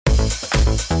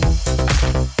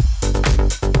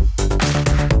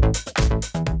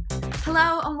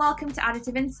welcome to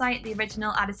Additive Insight, the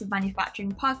original additive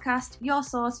manufacturing podcast, your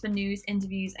source for news,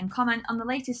 interviews, and comment on the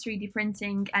latest 3D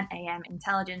printing and AM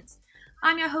intelligence.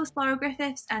 I'm your host, Laura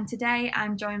Griffiths, and today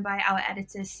I'm joined by our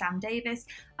editors, Sam Davis,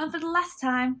 and for the last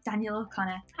time, Daniel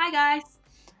O'Connor. Hi, guys.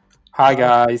 Hi,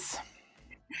 guys.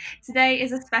 Today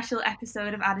is a special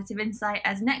episode of Additive Insight,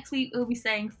 as next week we'll be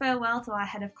saying farewell to our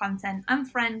head of content and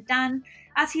friend Dan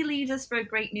as he leaves us for a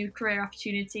great new career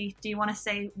opportunity. Do you want to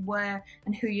say where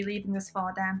and who you're leaving us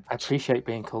for, Dan? I appreciate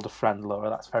being called a friend, Laura.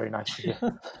 That's very nice of you.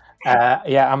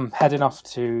 I'm heading off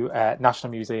to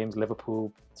National Museums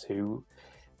Liverpool to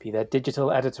be their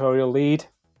digital editorial lead.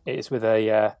 It is with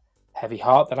a heavy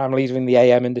heart that I'm leaving the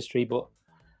AM industry, but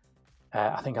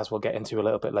I think, as we'll get into a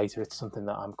little bit later, it's something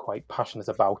that I'm quite passionate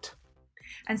about.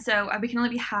 And so we can only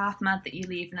be half mad that you're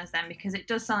leaving us then, because it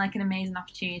does sound like an amazing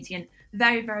opportunity and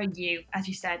very, very you. As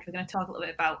you said, we're going to talk a little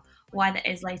bit about why that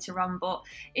is later on, but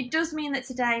it does mean that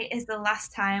today is the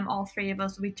last time all three of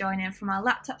us will be joining from our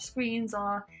laptop screens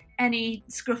or any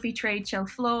scruffy trade show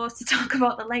floors to talk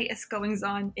about the latest goings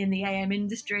on in the AM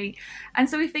industry. And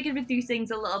so we figured we'd do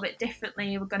things a little bit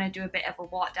differently. We're going to do a bit of a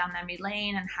walk down memory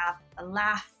lane and have a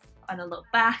laugh and a look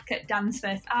back at Dan's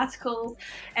first articles,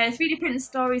 3D printing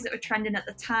stories that were trending at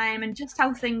the time, and just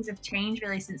how things have changed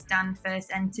really since Dan first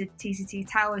entered TCT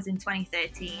Towers in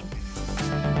 2013.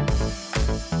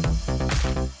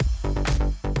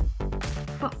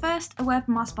 But first, a word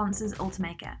from our sponsors,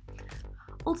 Ultimaker.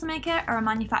 Ultimaker are a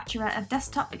manufacturer of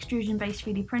desktop extrusion-based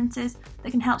 3D printers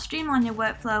that can help streamline your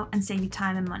workflow and save you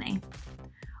time and money.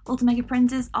 Ultimaker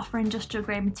printers offer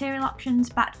industrial-grade material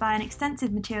options backed by an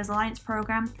extensive Materials Alliance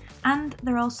program, and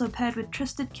they're also paired with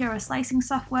trusted Cura slicing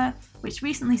software, which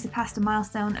recently surpassed a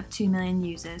milestone of 2 million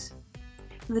users.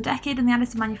 With a decade in the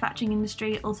additive manufacturing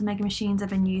industry, Ultimaker machines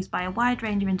have been used by a wide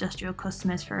range of industrial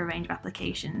customers for a range of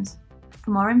applications.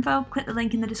 For more info, click the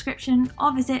link in the description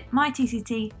or visit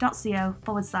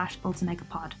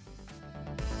mytct.co/UltimakerPod.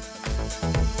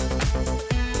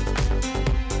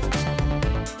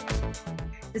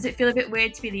 Does it feel a bit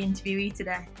weird to be the interviewee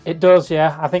today? It does,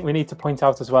 yeah. I think we need to point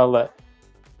out as well that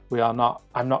I'm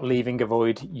not leaving a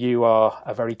void. You are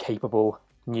a very capable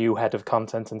new head of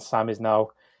content, and Sam is now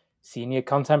senior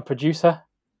content producer.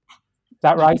 Is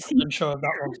that right? I'm sure of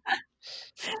that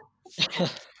one.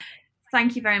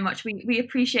 Thank you very much. We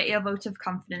appreciate your vote of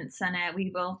confidence, and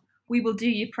we will do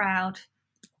you proud.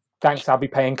 Thanks. I'll be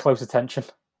paying close attention.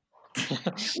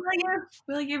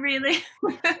 Will you really?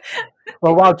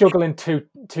 Well, while juggling two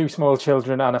small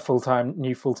children and a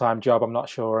new full-time job, I'm not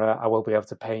sure I will be able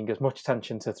to paying as much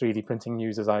attention to 3D printing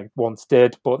news as I once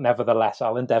did, but nevertheless,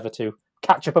 I'll endeavour to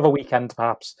catch up of a weekend,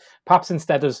 perhaps. Perhaps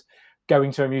instead of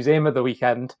going to a museum of the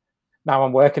weekend, now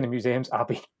I'm working in museums, I'll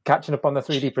be catching up on the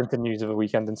 3D printing news of the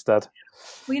weekend instead.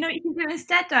 Well, you know what you can do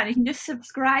instead, Dan? You can just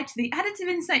subscribe to the Additive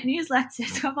Insight newsletter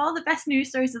to have all the best news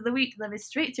stories of the week delivered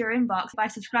straight to your inbox by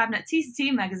subscribing at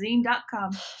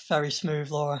tctmagazine.com. Very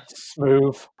smooth, Laura.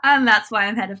 Smooth. And that's why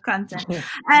I'm head of content.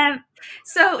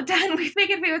 So, Dan, we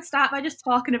figured we would start by just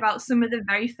talking about some of the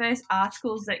very first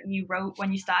articles that you wrote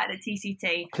when you started at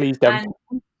TCT. Please don't.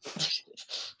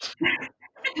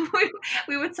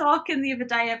 We were talking the other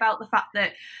day about the fact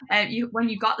that when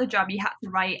you got the job, you had to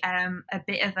write a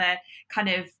bit of a kind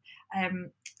of,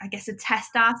 I guess, a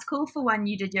test article for when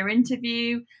you did your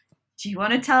interview. Do you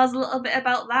want to tell us a little bit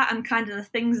about that and kind of the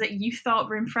things that you thought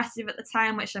were impressive at the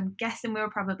time, which I'm guessing we'll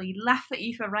probably laugh at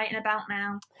you for writing about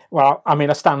now? Well, I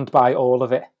mean, I stand by all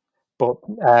of it. But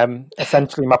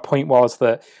essentially, my point was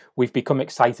that we've become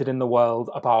excited in the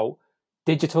world about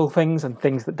digital things and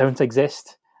things that don't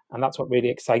exist. And that's what really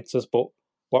excites us. But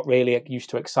what really used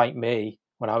to excite me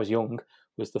when I was young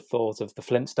was the thought of the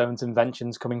Flintstones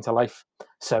inventions coming to life.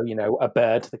 So, a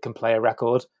bird that can play a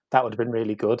record, that would have been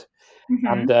really good. Mm-hmm.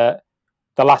 And the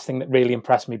last thing that really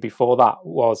impressed me before that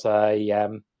was I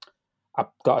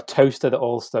got a toaster that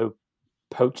also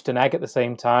poached an egg at the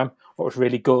same time. What was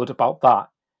really good about that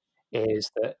is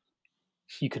that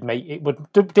you could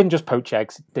didn't just poach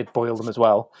eggs, it did boil them as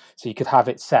well. So you could have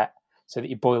it set so that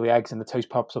you boil the eggs and the toast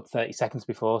pops up 30 seconds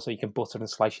before, so you can butter and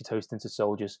slice your toast into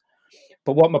soldiers.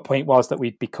 But what my point was that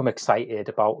we'd become excited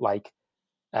about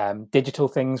digital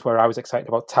things, where I was excited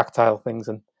about tactile things,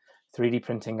 and 3D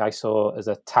printing I saw as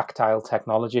a tactile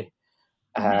technology.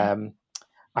 Mm-hmm.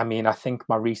 I mean, I think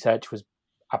my research was,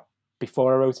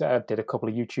 before I wrote it, I did a couple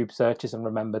of YouTube searches and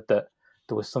remembered that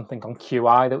there was something on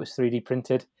QI that was 3D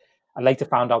printed. I later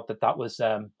found out that was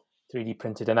 3D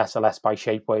printed in SLS by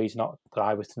Shapeways, not that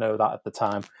I was to know that at the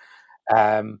time.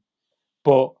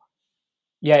 But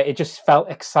yeah, it just felt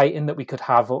exciting that we could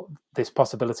have this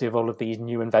possibility of all of these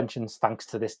new inventions thanks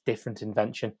to this different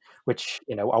invention, which,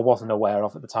 I wasn't aware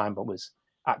of at the time, but was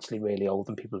actually really old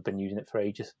and people have been using it for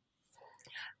ages.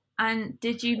 And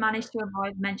did you manage to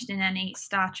avoid mentioning any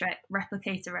Star Trek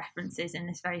Replicator references in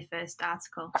this very first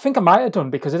article? I think I might have done,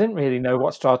 because I didn't really know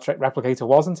what Star Trek Replicator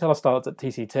was until I started at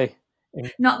TCT.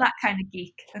 Not that kind of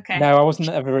geek. Okay. No, I wasn't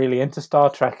ever really into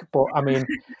Star Trek, but I mean,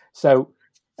 so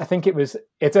I think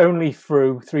it's only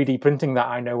through 3D printing that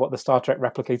I know what the Star Trek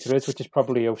Replicator is, which is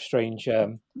probably a strange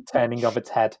turning of its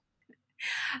head.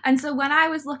 And so when I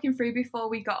was looking through before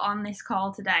we got on this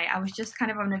call today, I was just kind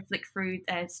of having a flick through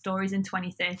stories in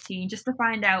 2013 just to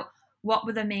find out what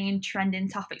were the main trending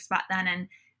topics back then. And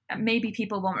maybe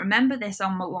people won't remember this or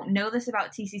won't know this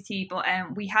about TCT, but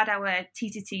we had our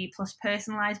TCT plus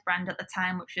personalized brand at the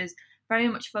time, which was very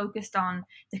much focused on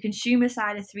the consumer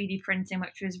side of 3D printing,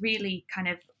 which was really kind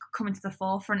of coming to the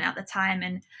forefront at the time.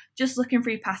 And just looking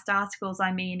through past articles,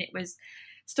 I mean, it was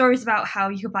stories about how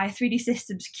you could buy a 3D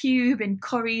Systems cube in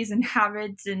Currys and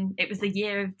Harrods, and it was the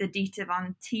year of the Dita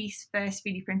Von Teese first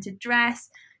 3D printed dress.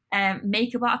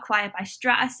 MakerBot acquired by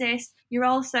Stratasys.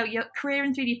 Your career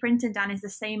in 3D printing, Dan, is the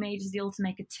same age as the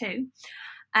Ultimaker 2.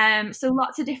 So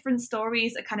lots of different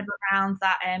stories are kind of around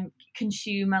that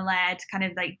consumer-led kind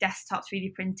of like desktop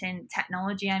 3D printing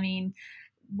technology. I mean,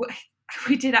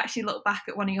 we did actually look back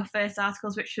at one of your first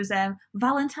articles, which was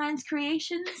Valentine's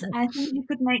creations. I think you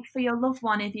could make for your loved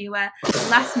one if you were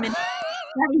last minute,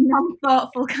 very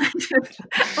non-thoughtful kind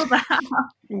of that.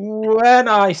 When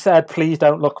I said, please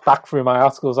don't look back through my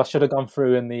articles, I should have gone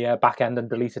through in the back end and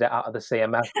deleted it out of the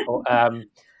CMS. But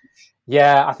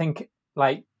yeah, I think,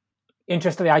 like,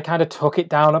 interestingly, I kind of took it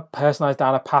personalized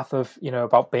down a path of,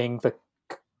 about being the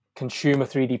consumer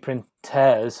 3D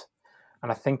printers.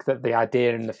 And I think that the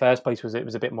idea in the first place was it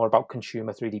was a bit more about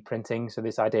consumer 3D printing. So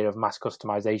this idea of mass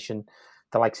customization,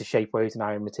 the likes of Shapeways and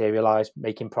Iron Materialize,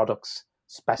 making products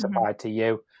specified to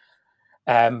you.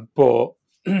 But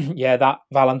yeah, that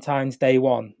Valentine's Day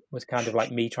one was kind of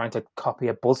like me trying to copy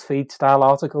a BuzzFeed style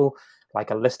article, like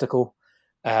a listicle,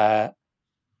 and,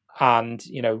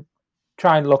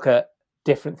 try and look at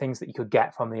different things that you could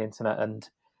get from the internet. And,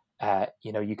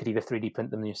 you could either 3D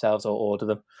print them yourselves or order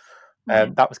them.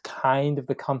 That was kind of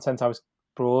the content I was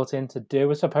brought in to do,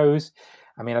 I suppose.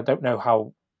 I mean, I don't know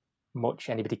how much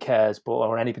anybody cares,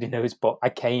 or anybody knows, but I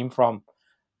came from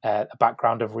a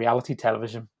background of reality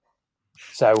television.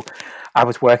 So I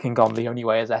was working on The Only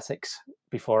Way is Essex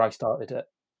before I started at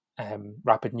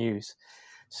Rapid News.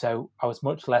 So I was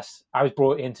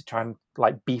brought in to try and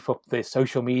like beef up the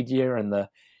social media and the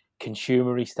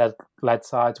consumer led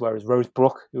sides, whereas Rose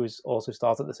Brooke, who was also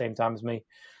started at the same time as me,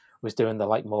 was doing the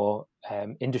like more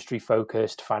industry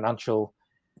focused financial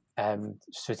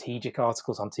strategic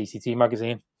articles on TCT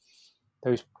magazine.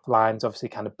 Those lines obviously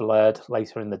kind of blurred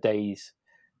later in the days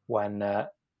when, and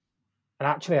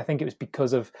actually I think it was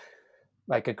because of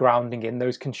like a grounding in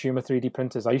those consumer 3D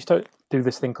printers. I used to do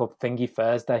this thing called Thingy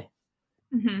Thursday,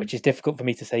 which is difficult for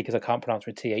me to say because I can't pronounce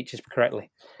my THs correctly.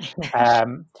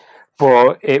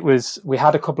 But we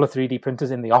had a couple of 3D printers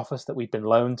in the office that we'd been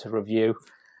loaned to review.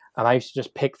 And I used to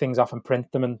just pick things off and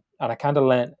print them. And I kind of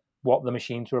learned what the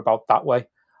machines were about that way.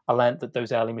 I learned that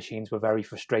those early machines were very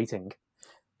frustrating,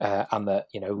 and that,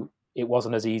 it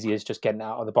wasn't as easy as just getting it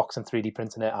out of the box and 3D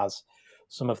printing it as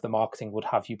some of the marketing would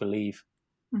have you believe.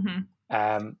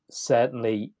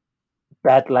 Certainly,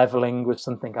 bed leveling was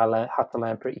something I had to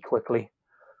learn pretty quickly.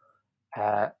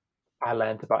 I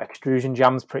learned about extrusion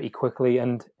jams pretty quickly.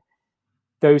 And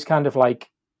those kind of like,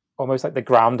 almost like the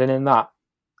grounding in that,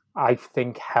 I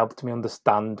think helped me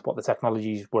understand what the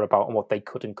technologies were about and what they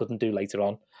could and couldn't do later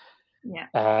on. Yeah.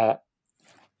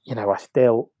 I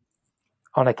still,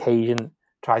 on occasion,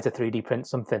 try to 3D print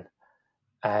something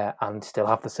and still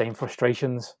have the same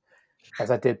frustrations as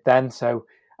I did then. So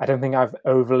I don't think I've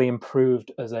overly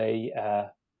improved as a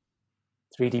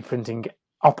 3D printing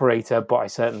operator, but I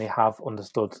certainly have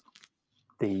understood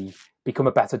become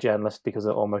a better journalist because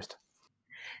of almost.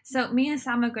 So me and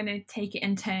Sam are going to take it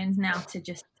in turns now to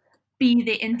just be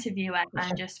the interviewer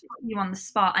and just put you on the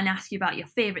spot and ask you about your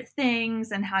favorite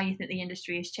things and how you think the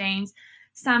industry has changed.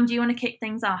 Sam, do you want to kick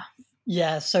things off?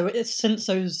 Yeah, so it's since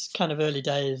those kind of early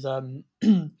days,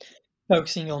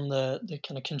 focusing on the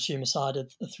kind of consumer side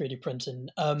of the 3D printing,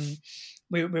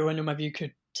 we were wondering whether you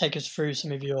could take us through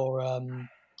some of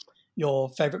your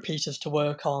favorite pieces to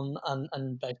work on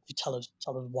and basically tell us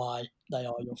why they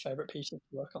are your favorite pieces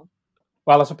to work on.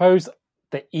 Well, I suppose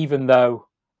that even though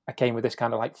I came with this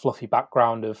kind of like fluffy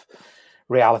background of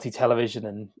reality television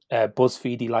and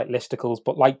BuzzFeedy like listicles,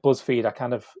 but like BuzzFeed, I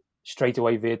kind of straight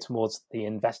away veered towards the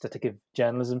investigative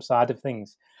journalism side of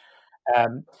things.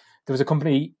 There was a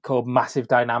company called Massive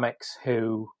Dynamics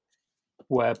who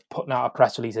were putting out a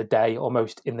press release a day,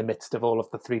 almost in the midst of all of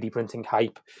the 3D printing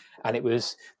hype, and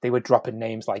they were dropping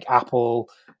names like Apple,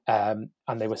 and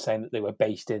they were saying that they were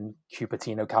based in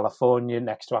Cupertino, California,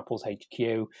 next to Apple's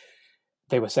HQ.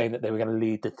 They were saying that they were going to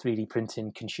lead the 3D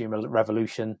printing consumer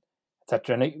revolution,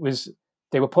 etc. And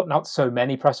they were putting out so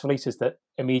many press releases that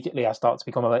immediately I started to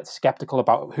become a bit skeptical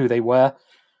about who they were.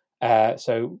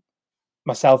 So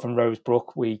myself and Rose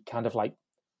Brook, we kind of like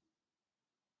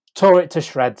tore it to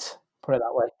shreds, put it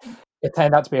that way. It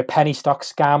turned out to be a penny stock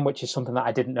scam, which is something that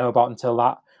I didn't know about until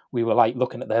that. We were like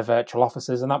looking at their virtual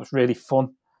offices, and that was really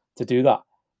fun to do that.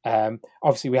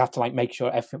 Obviously, we have to like make sure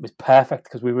everything was perfect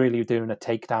because we really were doing a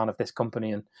takedown of this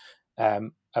company and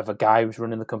of a guy who was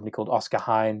running the company called Oscar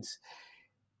Hines.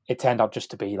 It turned out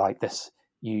just to be like this.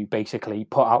 You basically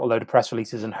put out a load of press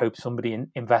releases and hope somebody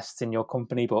invests in your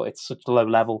company, but it's such a low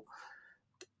level.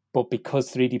 But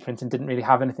because 3D printing didn't really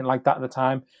have anything like that at the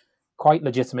time, quite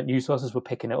legitimate news sources were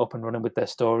picking it up and running with their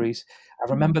stories. I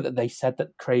remember that they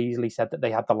crazily said that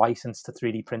they had the license to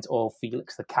 3D print all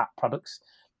Felix the Cat products.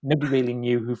 Nobody really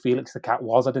knew who Felix the Cat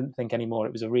was, I didn't think, anymore.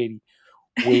 It was a really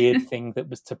weird thing that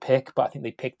was to pick, but I think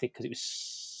they picked it because it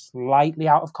was slightly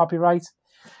out of copyright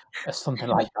or something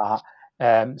like that,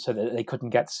 so that they couldn't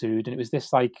get sued. And it was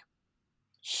this like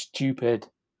stupid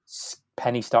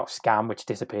penny stock scam which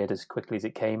disappeared as quickly as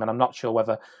it came. And I'm not sure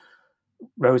whether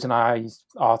Rose and I's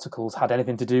articles had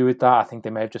anything to do with that. I think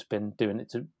they may have just been doing it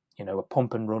to, a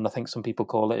pump and run. I think some people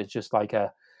call it. It's just like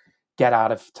a get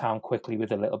out of town quickly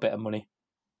with a little bit of money.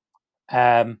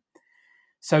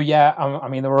 So yeah, I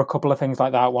mean, there were a couple of things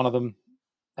like that. One of them,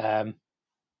 I'm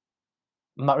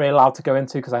not really allowed to go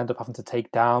into because I ended up having to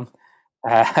take down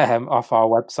off our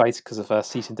website because of a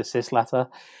cease and desist letter.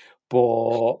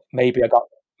 But maybe I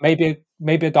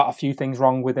got a few things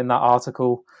wrong within that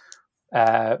article.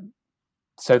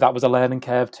 So that was a learning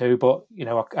curve too. But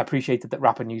I appreciated that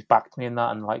Rapper News backed me in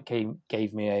that and like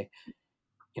gave me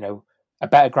a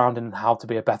better grounding in how to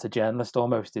be a better journalist.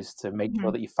 Almost is to make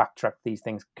sure that you fact check these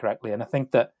things correctly. And I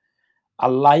think that I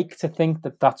like to think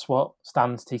that that's what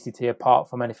stands TCT apart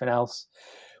from anything else.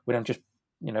 We don't just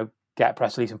get a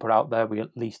press release and put it out there. We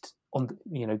at least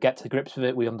get to grips with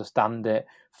it. We understand it,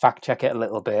 fact check it a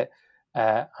little bit,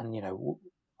 and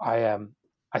I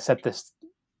said this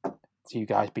to you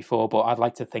guys before, but I'd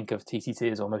like to think of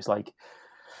TCT as almost like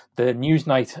the news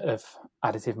night of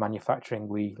additive manufacturing.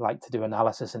 We like to do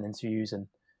analysis and interviews and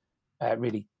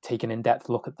really take an in-depth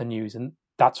look at the news, and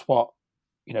that's what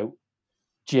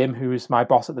Jim, who was my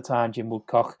boss at the time, Jim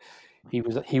Woodcock, he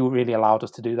really allowed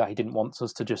us to do that. He didn't want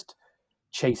us to just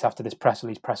chase after this press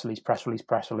release,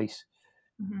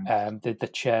 the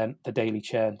churn, the daily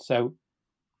churn. So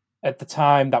at the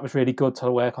time, that was really good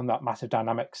to work on that Massive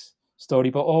Dynamics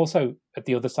story, but also at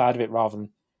the other side of it, rather than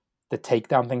the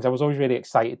takedown things, I was always really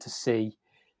excited to see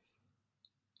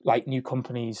like new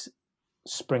companies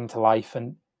spring to life.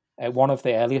 And one of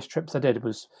the earliest trips I did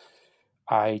was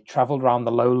I traveled around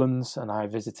the lowlands and I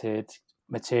visited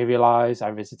Materialize.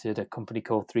 I visited a company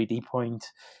called 3D Point,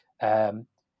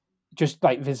 just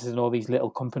like visiting all these little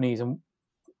companies. And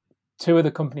two of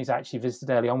the companies I actually visited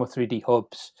early on were 3D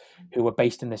Hubs, who were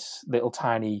based in this little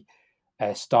tiny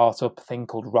startup thing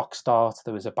called Rockstart.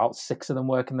 There was about 6 of them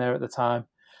working there at the time.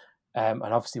 And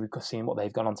obviously we've seen what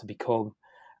they've gone on to become.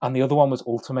 And the other one was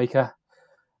Ultimaker.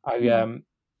 I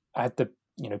had the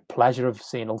pleasure of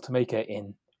seeing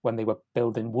Ultimaker when they were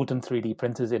building wooden 3D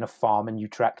printers in a farm in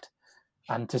Utrecht.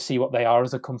 And to see what they are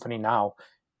as a company now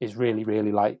is really,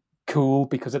 really like cool,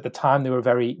 because at the time they were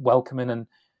very welcoming,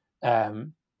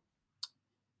 and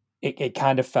it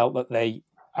kind of felt that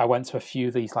I went to a few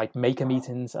of these like maker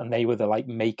meetings, and they were the like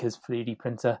makers 3D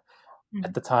printer.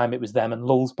 At the time it was them and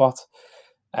Lulzbot,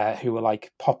 who were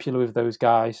like popular with those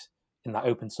guys in that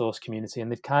open source community,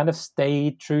 and they've kind of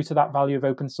stayed true to that value of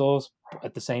open source, but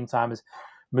at the same time as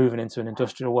moving into an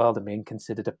industrial world and being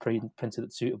considered a printer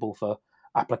that's suitable for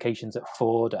applications at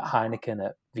Ford, at Heineken,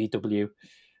 at VW,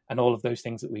 and all of those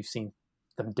things that we've seen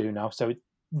them do now. So it's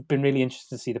been really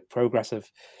interesting to see the progress of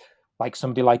like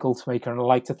somebody like Ultimaker, and I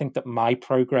like to think that my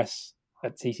progress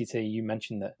at TCT, you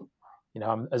mentioned that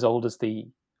I'm as old as the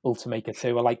Ultimaker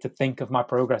too. I like to think of my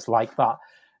progress like that,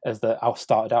 as that I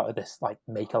started out at this like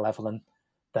maker level and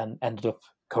then ended up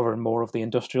covering more of the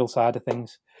industrial side of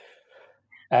things.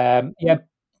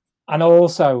 And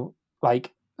also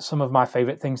like some of my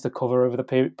favorite things to cover over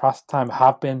the past time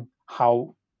have been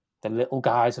how the little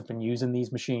guys have been using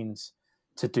these machines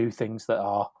to do things that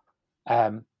are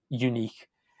unique.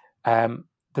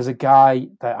 There's a guy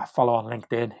that I follow on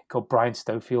LinkedIn called Brian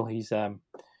Stofield.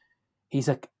 He's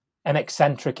an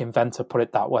eccentric inventor, put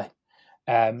it that way.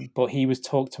 But he was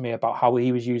talking to me about how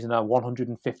he was using a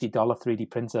 $150 3D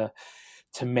printer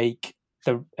to make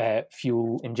the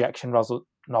fuel injection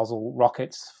nozzle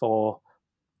rockets for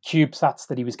CubeSats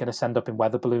that he was going to send up in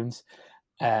weather balloons.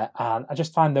 And I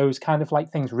just find those kind of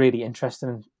like things really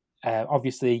interesting.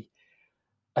 Obviously,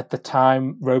 at the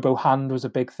time, RoboHand was a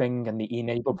big thing and the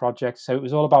eNable project. So it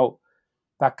was all about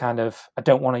that kind of, I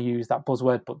don't want to use that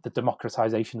buzzword, but the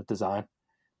democratization of design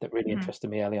that really interested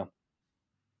me early on.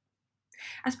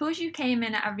 I suppose you came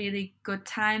in at a really good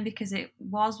time because it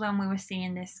was when we were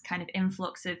seeing this kind of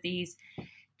influx of these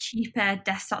cheaper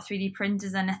desktop 3D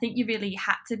printers, and I think you really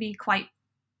had to be quite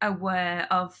aware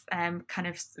of kind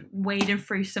of wading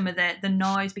through some of the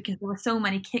noise because there were so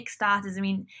many Kickstarters. I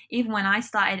mean, even when I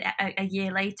started a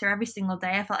year later, every single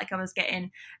day I felt like I was getting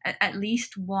at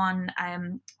least one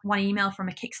email from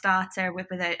a Kickstarter with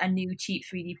a new cheap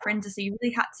 3D printer. So you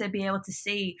really had to be able to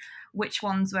see which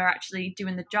ones were actually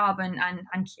doing the job and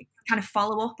kind of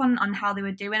follow up on how they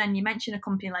were doing. And you mentioned a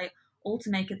company like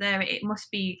Ultimaker there. It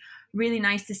must be really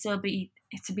nice to still be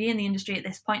in the industry at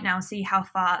this point now and see how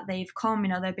far they've come.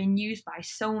 You know, they've been used by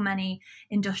so many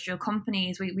industrial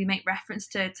companies. We make reference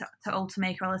to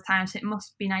Ultimaker all the time, so it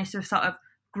must be nice to have sort of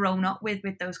grown up with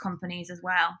those companies as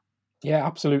well. Yeah,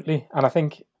 absolutely. And I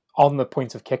think on the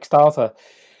point of Kickstarter,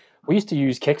 we used to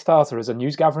use Kickstarter as a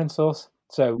news gathering source.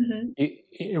 So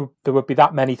there would be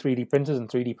that many 3D printers and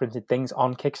 3D printed things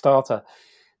on Kickstarter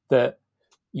that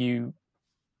you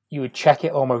would check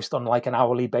it almost on like an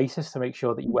hourly basis to make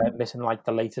sure that you weren't missing like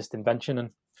the latest invention.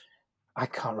 And I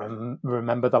can't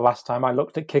remember the last time I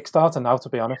looked at Kickstarter now, to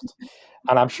be honest.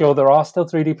 And I'm sure there are still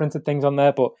 3D printed things on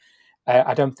there, but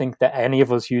I don't think that any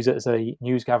of us use it as a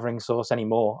news gathering source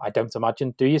anymore. I don't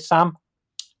imagine. Do you, Sam?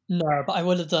 No, but I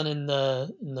would have done in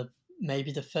the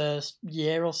maybe the first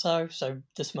year or so. So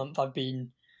this month I've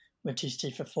been with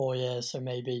GCT for 4 years, so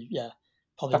maybe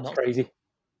probably That's not crazy.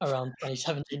 Around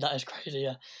 2017. That is crazy,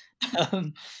 yeah.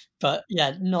 But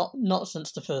yeah, not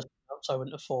since the first month, I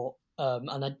wouldn't have thought.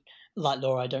 And I, like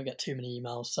Laura, I don't get too many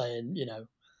emails saying,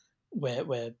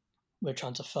 we're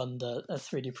trying to fund a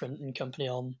 3D printing company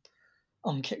on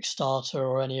Kickstarter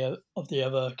or any of the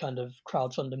other kind of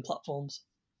crowdfunding platforms.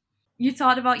 You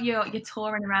thought about your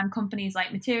touring around companies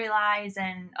like Materialize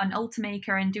and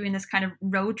Ultimaker and doing this kind of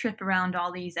road trip around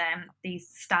all these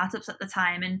startups at the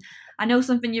time. And I know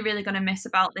something you're really going to miss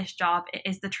about this job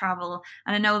is the travel.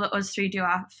 And I know that us three do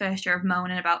our first year of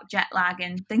moaning about jet lag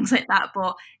and things like that,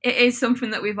 but it is something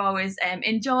that we've always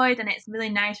enjoyed, and it's really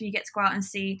nice when you get to go out and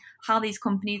see how these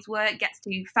companies work, get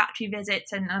to do factory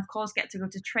visits, and of course get to go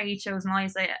to trade shows and all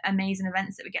these amazing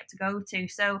events that we get to go to.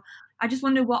 So I just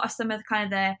wonder what are some of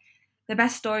the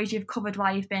best stories you've covered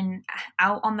while you've been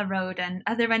out on the road, and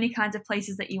are there any kinds of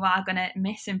places that you are going to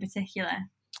miss in particular?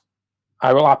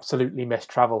 I will absolutely miss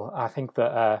travel. I think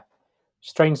that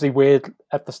strangely weird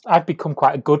I've become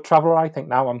quite a good traveler. I think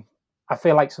now I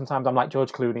feel like sometimes I'm like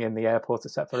George Clooney in the airport,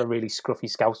 except for a really scruffy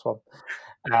Scouse one.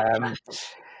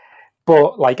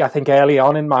 But like I think early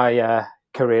on in my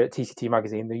career at TCT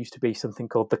magazine, there used to be something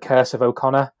called the Curse of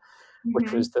O'Connor,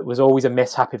 which was always a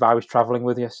mishap if I was traveling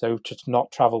with you. So just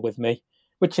not travel with me,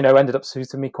 which ended up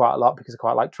suiting me quite a lot because I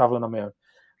quite like traveling on my own.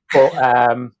 But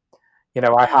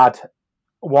I had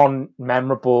one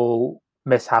memorable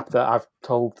mishap that I've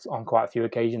told on quite a few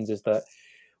occasions is that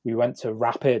we went to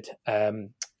Rapid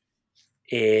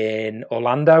in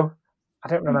Orlando. I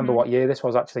don't remember what year this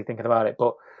was, actually thinking about it,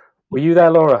 but were you there,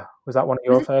 Laura? Was that one of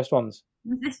your first ones?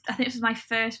 I think this was my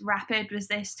first Rapid. Was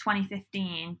this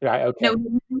 2015? Right, okay.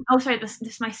 No, sorry, this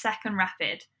is my second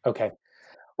Rapid. Okay.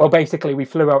 Well, basically, we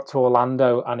flew out to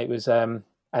Orlando, and it was, and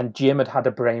Jim had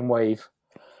a brainwave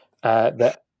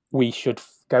that we should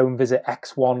go and visit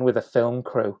X1 with a film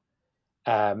crew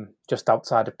just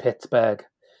outside of Pittsburgh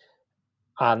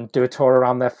and do a tour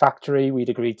around their factory. We'd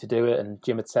agreed to do it, and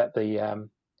Jim had set the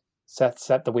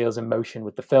set the wheels in motion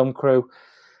with the film crew.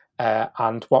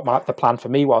 And what the plan for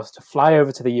me was to fly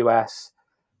over to the US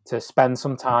to spend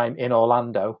some time in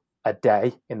Orlando, a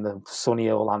day in the sunny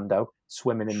Orlando,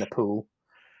 swimming in the pool,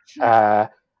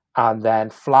 and then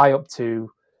fly up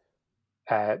to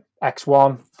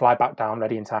X1, fly back down,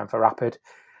 ready in time for Rapid.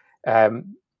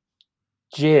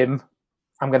 Jim,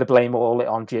 I'm going to blame all it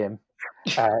on Jim.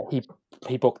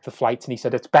 He booked the flights, and he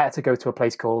said it's better to go to a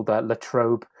place called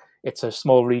Latrobe. It's a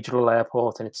small regional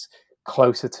airport, and it's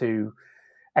closer to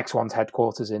X1's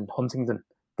headquarters in Huntington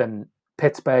than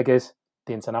Pittsburgh is,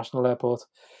 the international airport.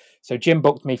 So Jim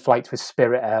booked me flights with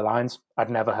Spirit Airlines. I'd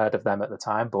never heard of them at the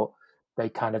time, but they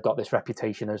kind of got this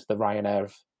reputation as the Ryanair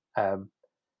of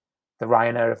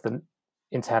the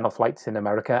internal flights in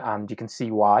America, and you can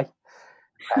see why.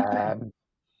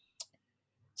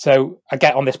 So I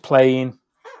get on this plane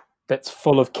that's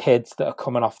full of kids that are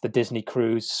coming off the Disney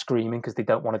cruise screaming because they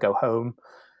don't want to go home.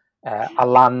 I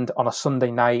land on a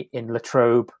Sunday night in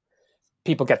Latrobe.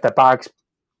 People get their bags,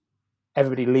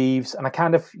 everybody leaves, and I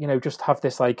kind of, just have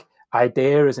this like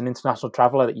idea as an international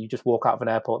traveler that you just walk out of an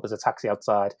airport, there's a taxi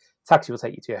outside, taxi will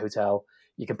take you to your hotel,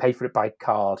 you can pay for it by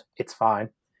card, it's fine.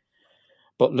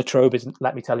 But Latrobe isn't,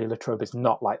 let me tell you, Latrobe is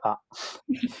not like that.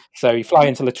 So you fly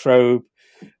into Latrobe.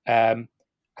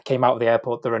 I came out of the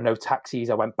airport, there are no taxis.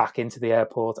 I went back into the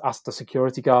airport, asked the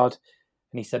security guard,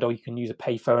 and he said, oh, you can use a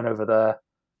payphone over there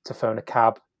to phone a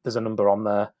cab. There's a number on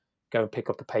there. Go and pick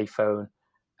up the payphone.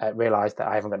 Realised that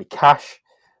I haven't got any cash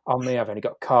on me. I've only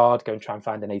got a card. Go and try and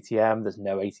find an ATM. There's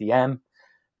no ATM.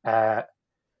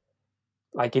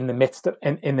 Like in the midst of,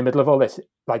 in the middle of all this,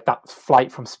 like that flight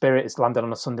from Spirit is landed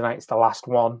on a Sunday night. It's the last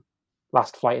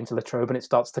flight into Latrobe, and it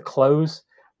starts to close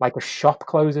like a shop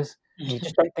closes. And you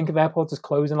just don't think of airports as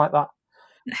closing like that.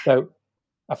 So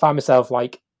I find myself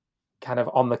like kind of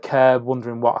on the curb,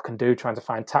 wondering what I can do, trying to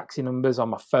find taxi numbers on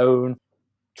my phone,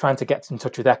 trying to get in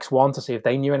touch with X1 to see if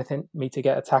they knew anything me to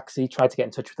get a taxi, tried to get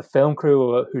in touch with the film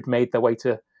crew who'd made their way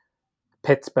to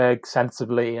Pittsburgh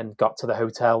sensibly and got to the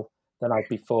hotel the night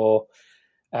before.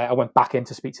 I went back in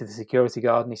to speak to the security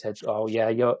guard, and he said, oh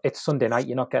yeah, it's Sunday night,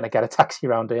 you're not going to get a taxi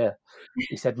around here.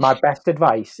 He said, my best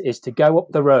advice is to go up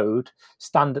the road,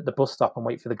 stand at the bus stop and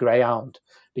wait for the Greyhound,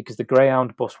 because the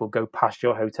Greyhound bus will go past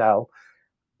your hotel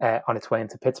on its way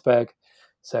into Pittsburgh.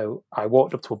 So I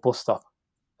walked up to a bus stop,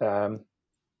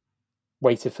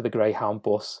 waited for the Greyhound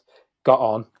bus, got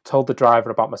on, told the driver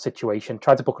about my situation,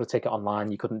 tried to book a ticket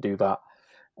online, you couldn't do that.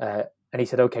 And he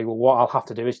said, okay, well, what I'll have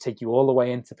to do is take you all the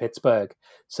way into Pittsburgh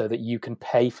so that you can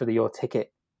pay for your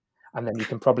ticket, and then you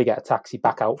can probably get a taxi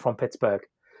back out from Pittsburgh.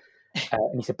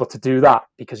 And he said, but to do that,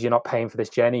 because you're not paying for this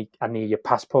journey, I need your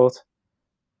passport.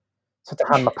 So to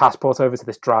hand my passport over to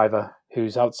this driver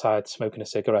who's outside smoking a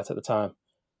cigarette at the time,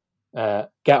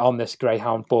 get on this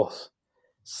Greyhound bus,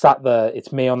 sat there,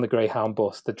 it's me on the Greyhound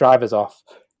bus, the driver's off,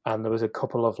 and there was a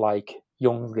couple of like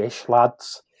youngish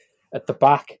lads at the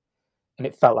back. And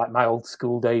it felt like my old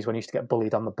school days when I used to get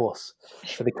bullied on the bus.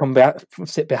 So they come back,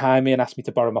 sit behind me and asked me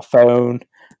to borrow my phone,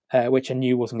 which I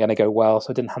knew wasn't going to go well. So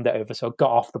I didn't hand it over. So I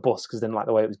got off the bus because I didn't like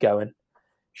the way it was going.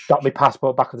 Got my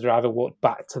passport back with the driver, walked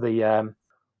back to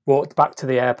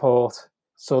the airport,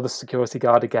 saw the security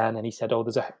guard again. And he said,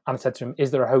 and I said to him,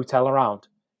 is there a hotel around?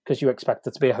 Because you expect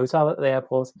there to be a hotel at the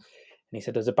airport. And he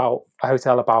said, there's about a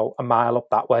hotel about a mile up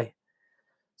that way.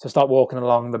 So I start walking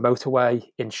along the motorway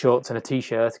in shorts and a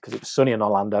t-shirt because it was sunny in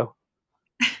Orlando.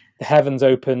 The heavens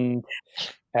opened.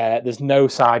 There's no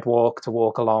sidewalk to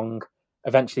walk along.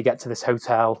 Eventually get to this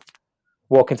hotel.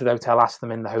 Walk into the hotel, ask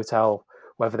them in the hotel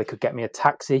whether they could get me a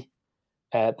taxi.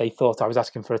 They thought I was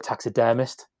asking for a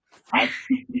taxidermist. I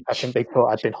think they thought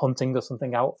I'd been hunting or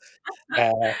something out.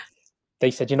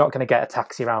 They said, you're not going to get a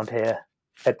taxi around here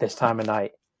at this time of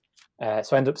night.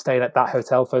 So I ended up staying at that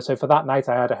hotel. So for that night,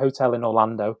 I had a hotel in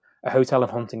Orlando, a hotel in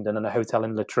Huntington, and a hotel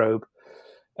in Latrobe.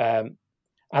 And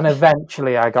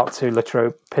eventually I got to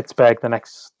Latrobe, Pittsburgh the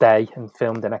next day and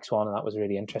filmed the next one, and that was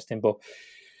really interesting. But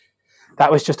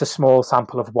that was just a small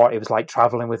sample of what it was like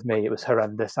traveling with me. It was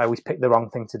horrendous. I always picked the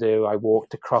wrong thing to do. I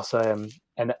walked across an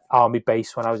army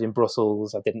base when I was in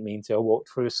Brussels. I didn't mean to. I walked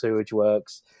through sewage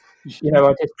works.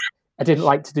 I didn't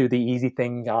like to do the easy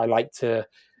thing. I like to...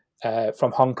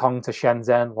 from Hong Kong to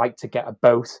Shenzhen, like to get a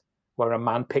boat where a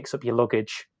man picks up your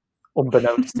luggage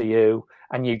unbeknownst to you,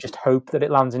 and you just hope that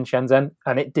it lands in Shenzhen,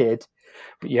 and it did.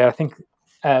 But yeah, I think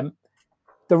the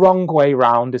wrong way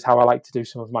round is how I like to do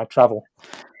some of my travel.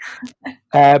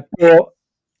 But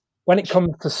when it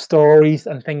comes to stories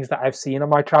and things that I've seen on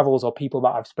my travels or people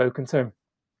that I've spoken to,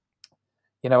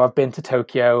 I've been to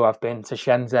Tokyo, I've been to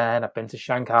Shenzhen, I've been to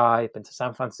Shanghai, I've been to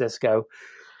San Francisco.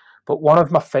 But one of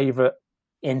my favorite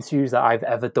interviews that I've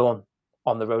ever done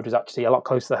on the road was actually a lot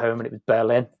closer to home, and it was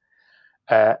Berlin.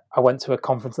 I went to a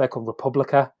conference there called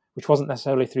Republica, which wasn't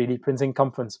necessarily a 3D printing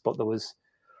conference, but there was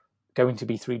going to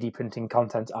be 3D printing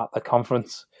content at the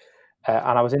conference.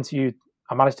 And I was interviewed.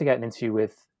 I managed to get an interview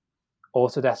with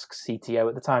Autodesk's CTO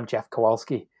at the time, Jeff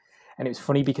Kowalski. And it was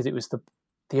funny because it was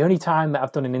the only time that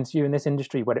I've done an interview in this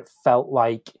industry where it felt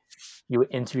like you were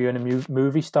interviewing a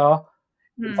movie star.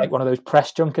 It's like one of those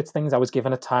press junkets things. I was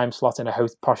given a time slot in a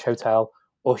posh hotel,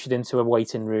 ushered into a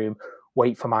waiting room,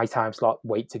 wait for my time slot,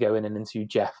 wait to go in and interview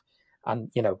Jeff. And,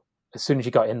 as soon as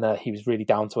you got in there, he was really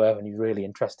down to earth and he was really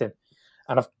interesting.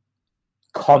 And I've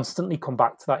constantly come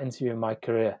back to that interview in my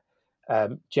career.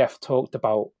 Jeff talked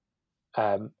about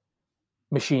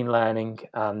machine learning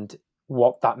and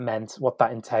what that meant, what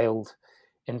that entailed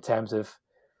in terms of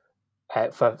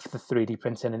for the 3D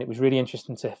printing, and it was really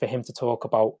interesting for him to talk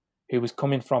about, who was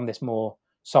coming from this more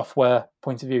software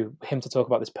point of view, him to talk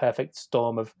about this perfect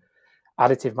storm of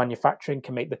additive manufacturing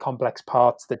can make the complex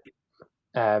parts that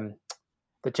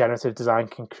the generative design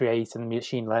can create, and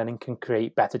machine learning can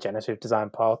create better generative design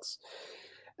parts.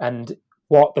 And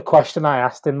what the question I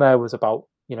asked him there was about,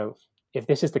 if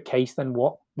this is the case, then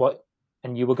what,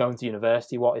 and you were going to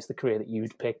university, what is the career that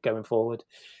you'd pick going forward?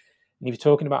 And he was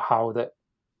talking about how that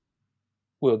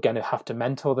we're going to have to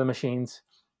mentor the machines.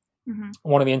 Mm-hmm.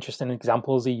 One of the interesting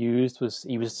examples he used was,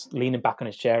 he was leaning back on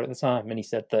his chair at the time, and he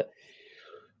said that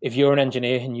if you're an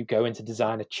engineer and you go in to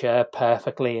design a chair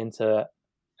perfectly into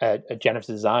a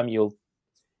generative design, you'll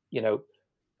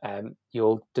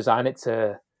design it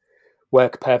to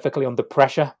work perfectly under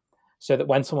pressure, so that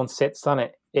when someone sits on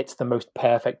it, it's the most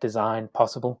perfect design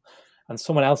possible. And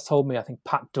someone else told me, I think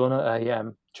Pat Dunn at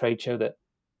a trade show, that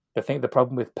the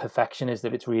problem with perfection is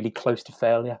that it's really close to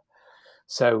failure.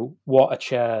 So what a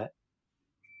chair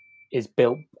is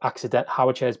built how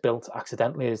a chair is built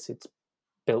accidentally is it's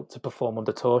built to perform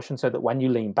under torsion, so that when you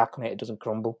lean back on it, it doesn't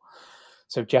crumble.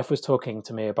 So Jeff was talking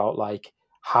to me about like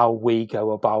how we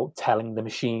go about telling the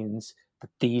machines that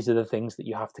these are the things that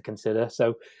you have to consider.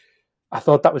 So I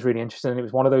thought that was really interesting. It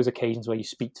was one of those occasions where you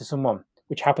speak to someone,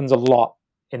 which happens a lot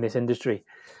in this industry.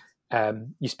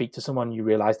 You speak to someone, you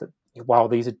realize that, wow,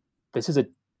 this is a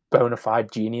bona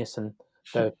fide genius, and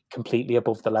they're completely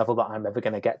above the level that I'm ever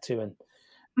going to get to.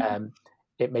 And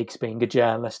it makes being a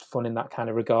journalist fun in that kind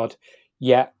of regard.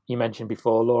 Yeah, you mentioned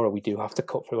before, Laura, we do have to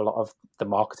cut through a lot of the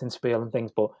marketing spiel and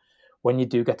things, but when you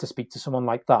do get to speak to someone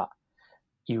like that,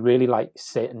 you really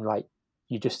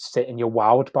you just sit and you're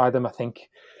wowed by them. I think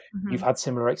you've had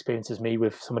similar experiences as me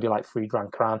with somebody like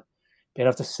Friedrich Kran. Being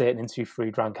able to sit and interview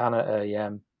Friedrich Kran at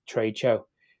a trade show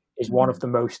is one of the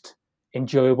most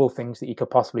enjoyable things that you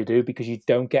could possibly do, because you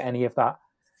don't get any of that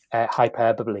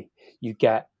hyperbole. You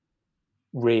get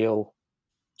real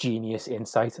genius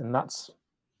insight, and that's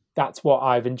what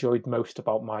I've enjoyed most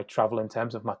about my travel in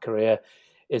terms of my career,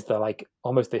 is the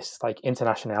almost this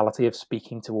internationality of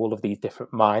speaking to all of these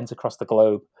different minds across the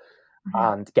globe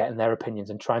and getting their opinions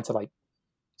and trying to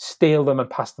steal them and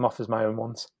pass them off as my own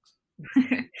ones.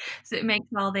 So it makes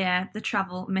all the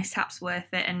travel mishaps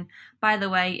worth it. And by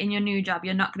the way, in your new job,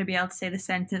 you're not going to be able to say the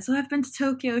sentence, "Oh, I've been to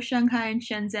Tokyo, Shanghai, and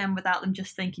Shenzhen," without them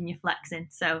just thinking you're flexing.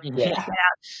 So yeah,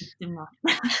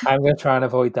 I'm going to try and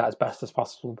avoid that as best as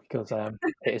possible, because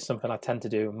it is something I tend to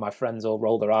do. My friends all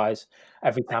roll their eyes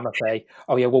every time I say,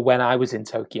 "Oh yeah, well, when I was in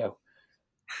Tokyo,"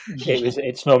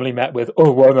 it's normally met with,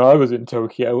 "Oh, when I was in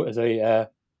Tokyo," as a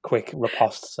quick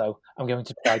riposte. So I'm going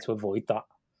to try to avoid that.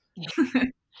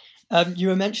 You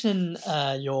were mentioning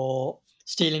your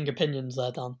stealing opinions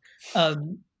there, Dan.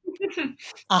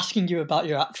 Asking you about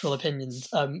your actual opinions.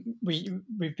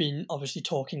 We've been obviously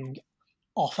talking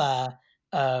off air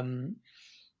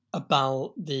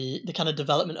about the kind of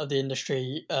development of the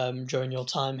industry during your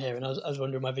time here, and I was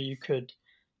wondering whether you could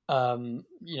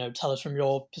tell us from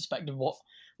your perspective what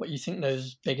you think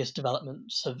those biggest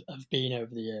developments have been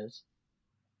over the years.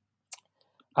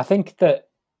 I think that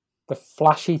the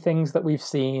flashy things that we've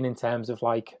seen in terms of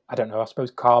I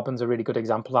suppose carbon's a really good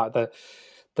example of that.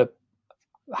 The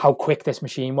how quick this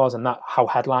machine was, and that how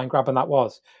headline grabbing that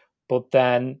was. But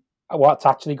then what's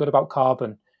actually good about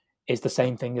carbon is the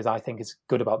same thing as I think is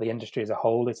good about the industry as a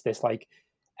whole. It's this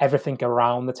everything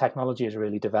around the technology is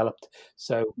really developed.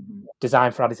 So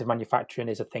design for additive manufacturing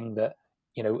is a thing that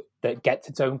that gets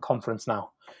its own conference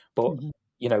now. But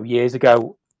years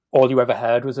ago, all you ever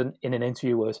heard was in an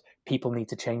interview was people need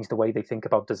to change the way they think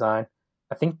about design.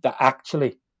 I think that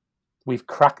actually we've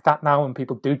cracked that now, and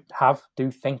people do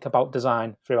think about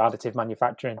design through additive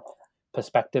manufacturing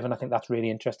perspective, and I think that's really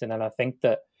interesting. And I think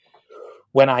that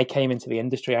when I came into the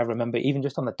industry, I remember even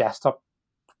just on the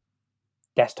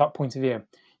desktop point of view,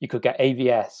 you could get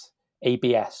AVS,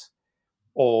 ABS,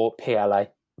 or PLA.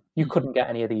 You couldn't get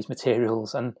any of these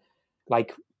materials, and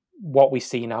what we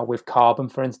see now with carbon,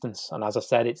 for instance, and as I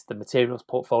said, it's the materials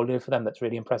portfolio for them that's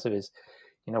really impressive, is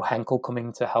Henkel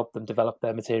coming to help them develop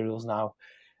their materials now.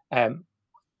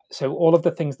 So all of the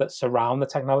things that surround the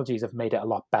technologies have made it a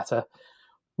lot better.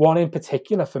 One in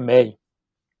particular for me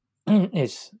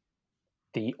is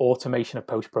the automation of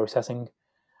post-processing.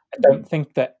 I don't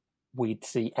think that we'd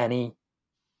see any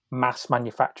mass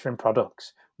manufacturing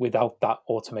products without that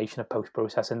automation of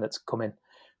post-processing that's coming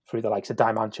through the likes of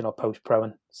Dimension or Post-Pro,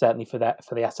 and certainly for the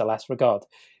SLS regard,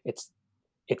 it's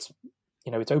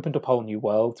opened up whole new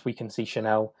worlds. We can see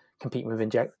Chanel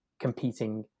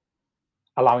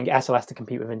allowing SLS to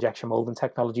compete with injection molding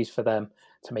technologies for them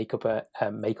to make up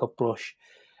a makeup brush.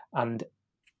 And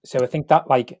So I think that,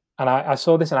 like, and I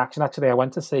saw this in action actually. I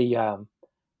went to see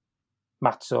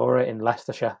Matsura in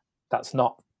Leicestershire. That's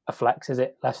not a flex, is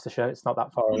it? Leicestershire, it's not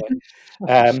that far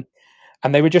away.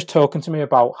 And they were just talking to me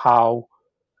about how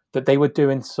that they were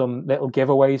doing some little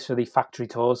giveaways for the factory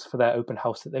tours for their open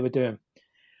house that they were doing.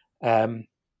 And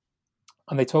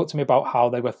they talked to me about how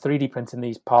they were 3D printing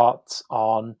these parts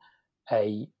on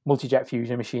a multi-jet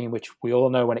fusion machine, which we all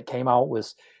know when it came out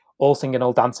was all singing,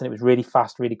 all dancing. It was really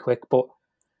fast, really quick. But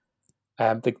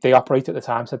the operator at the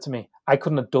time said to me, I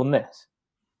couldn't have done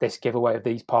this giveaway of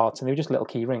these parts, and they were just little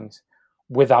key rings,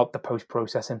 without the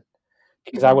post-processing,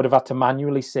 because I would have had to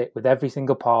manually sit with every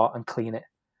single part and clean it.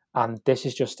 And this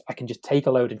is just, I can just take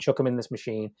a load and chuck them in this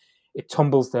machine. It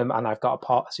tumbles them, and I've got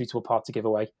a suitable part to give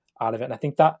away out of it. And I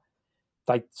think that,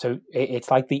 like, so it's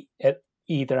like at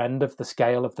either end of the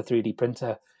scale of the 3D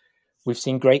printer. We've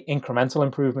seen great incremental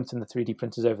improvements in the 3D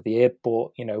printers over the year, but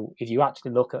if you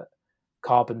actually look at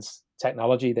Carbon's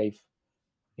technology, they've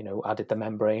added the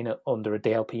membrane under a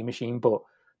DLP machine, but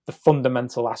the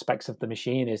fundamental aspects of the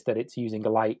machine is that it's using a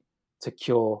light to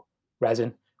cure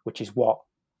resin, which is what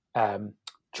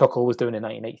Chuckle was doing in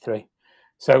 1983.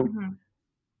 So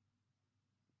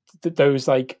those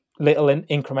like little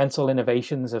incremental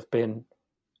innovations have been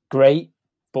great,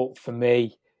 but for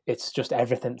me, it's just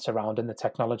everything surrounding the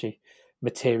technology,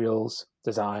 materials,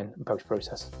 design, and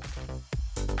post-process.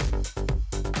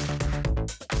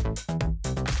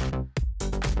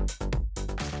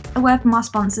 A word from our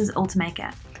sponsors,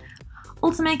 Ultimaker.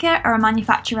 Ultimaker are a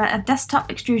manufacturer of desktop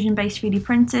extrusion-based 3D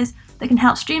printers that can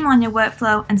help streamline your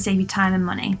workflow and save you time and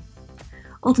money.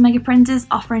 Ultimaker printers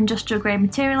offer industrial-grade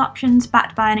material options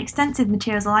backed by an extensive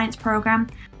Materials Alliance program,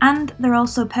 and they're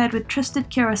also paired with trusted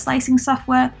Cura slicing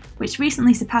software, which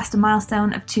recently surpassed a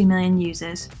milestone of 2 million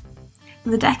users.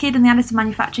 For a decade in the additive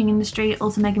manufacturing industry,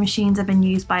 Ultimaker machines have been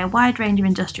used by a wide range of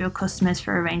industrial customers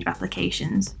for a range of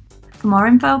applications. For more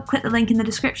info, click the link in the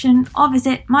description or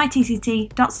visit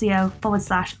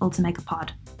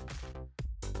mytct.co/UltimakerPod.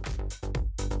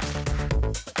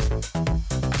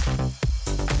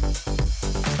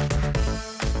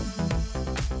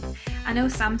 I know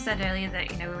Sam said earlier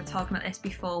that we were talking about this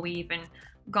before we even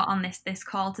got on this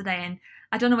call today, and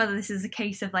I don't know whether this is a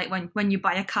case of like when you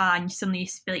buy a car and you suddenly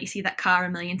feel like you see that car a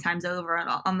million times over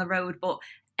on the road, but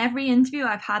every interview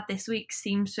I've had this week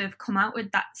seems to have come out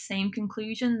with that same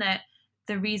conclusion, that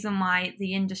the reason why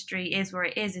the industry is where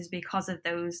it is because of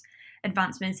those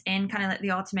advancements in kind of like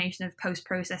the automation of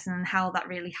post-processing, and how that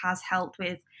really has helped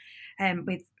with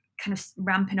kind of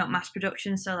ramping up mass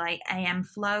production. So like AM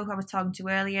Flow, who I was talking to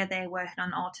earlier, they're working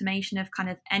on automation of kind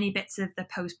of any bits of the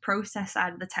post-process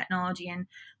side of the technology. And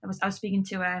I was speaking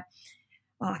to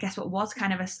I guess what was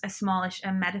kind of a smallish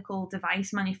medical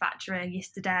device manufacturer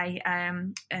yesterday,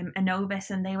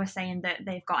 Enovis, and they were saying that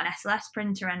they've got an SLS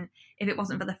printer, and if it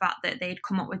wasn't for the fact that they'd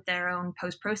come up with their own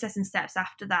post-processing steps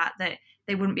after that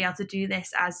they wouldn't be able to do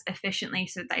this as efficiently.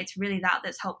 So that it's really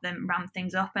that's helped them ramp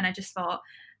things up. And I just thought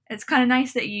it's kind of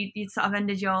nice that you sort of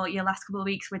ended your last couple of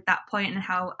weeks with that point, and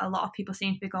how a lot of people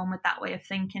seem to be going with that way of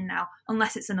thinking now,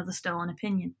 unless it's another stolen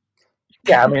opinion.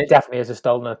 Yeah, I mean, it definitely is a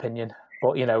stolen opinion,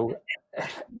 but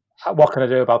what can I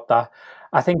do about that?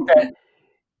 I think that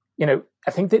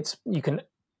I think that you can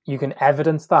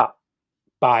evidence that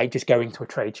by just going to a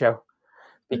trade show,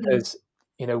 because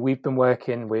we've been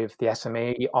working with the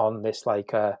SME on this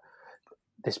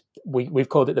we've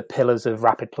called it the pillars of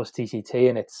Rapid Plus TCT,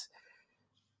 and it's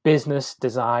business,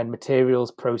 design,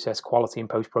 materials, process, quality, and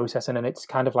post-processing. And it's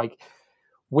kind of like,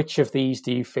 which of these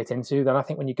do you fit into? Then I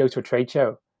think when you go to a trade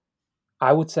show,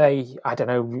 I would say, I don't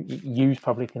know, you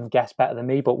probably can guess better than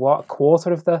me, but a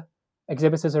quarter of the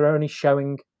exhibitors are only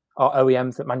showing are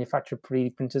OEMs that manufacture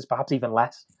 3D printers, perhaps even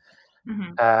less.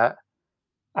 I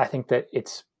think that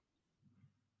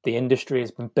the industry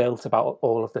has been built about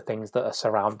all of the things that are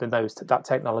surrounding that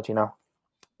technology now.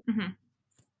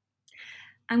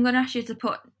 I'm going to ask you to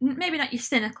put maybe not your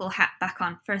cynical hat back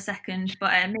on for a second,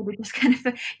 but maybe just kind of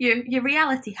your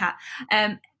reality hat.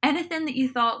 Anything that you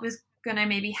thought was going to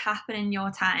maybe happen in your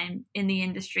time in the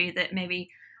industry that maybe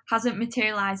hasn't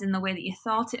materialized in the way that you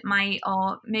thought it might,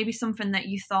 or maybe something that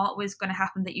you thought was going to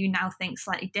happen that you now think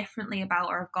slightly differently about,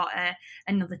 or have got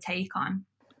another take on?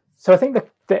 So I think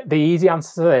the easy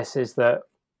answer to this is that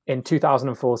in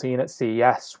 2014 at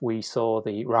CES, we saw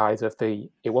the rise of it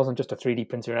wasn't just a 3D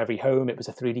printer in every home, it was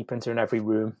a 3D printer in every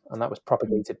room. And that was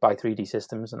propagated by 3D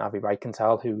Systems and Avi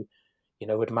Reichenthal, who,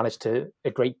 had managed to a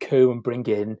great coup and bring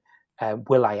in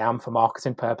will.i.am for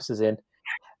marketing purposes in.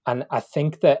 And I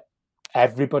think that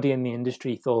everybody in the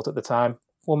industry thought at the time,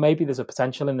 well, maybe there's a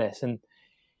potential in this. And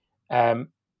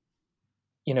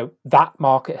that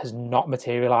market has not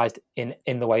materialized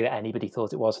in the way that anybody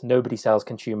thought it was. Nobody sells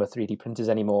consumer 3D printers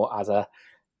anymore as a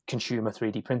consumer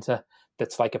 3D printer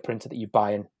that's like a printer that you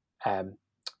buy in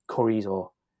Currys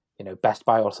or Best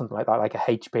Buy or something like that, like a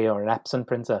HP or an Epson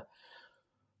printer.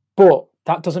 But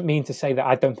that doesn't mean to say that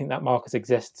I don't think that market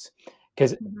exists,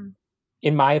 because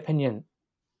in my opinion,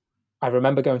 I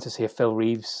remember going to see a Phil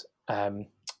Reeves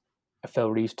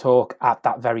talk at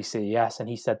that very CES, and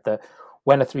he said that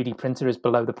when a 3D printer is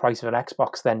below the price of an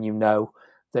Xbox, then you know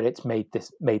that it's made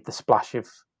the splash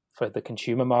for the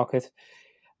consumer market,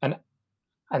 and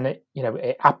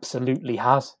it absolutely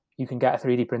has. You can get a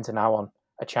 3D printer now on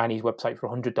a Chinese website for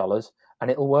 $100, and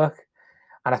it'll work.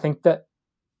 And I think that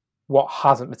what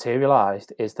hasn't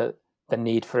materialized is that the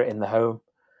need for it in the home,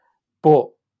 but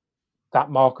that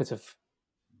market of,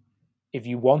 if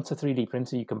you want a 3D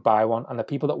printer, you can buy one, and the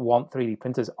people that want 3D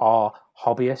printers are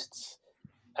hobbyists,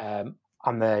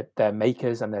 and they're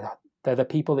makers, and they're the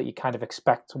people that you kind of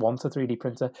expect to want a 3D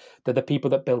printer. They're the people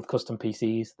that build custom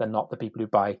PCs. They're not the people who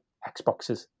buy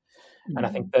Xboxes. And I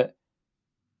think that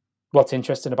what's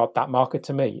interesting about that market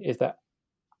to me is that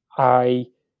I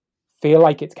feel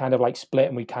like it's kind of like split,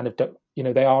 and we kind of don't,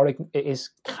 it is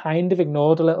kind of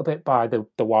ignored a little bit by the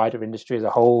wider industry as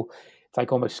a whole. It's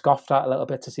like almost scoffed at a little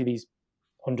bit to see these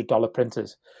 $100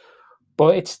 printers,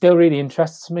 but it still really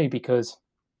interests me, because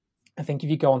I think if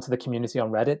you go onto the community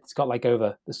on Reddit, it's got like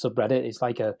over the subreddit, it's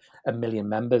like a million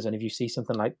members, and if you see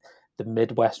something like the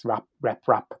Midwest Rep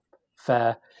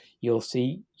Fair, you'll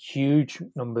see huge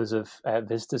numbers of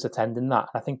visitors attending that.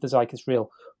 I think there's like this real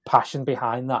passion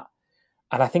behind that,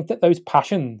 and I think that those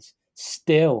passions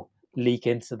still leak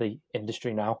into the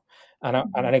industry now. And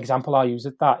an example I use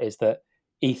of that is that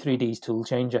E3D's Tool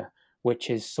Changer, which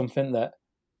is something that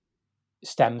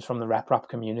stems from the RepRap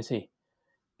community.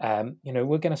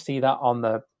 We're going to see that on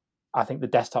the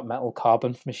Desktop Metal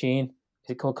Carbon machine.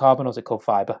 Is it called Carbon or is it called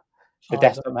Fiber? The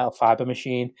Desktop Metal Fiber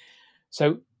machine.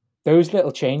 So those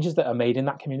little changes that are made in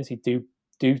that community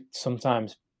do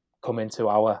sometimes come into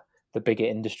the bigger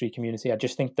industry community. I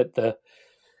just think that the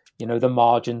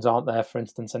margins aren't there, for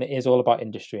instance, and it is all about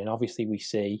industry. And obviously we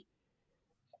see,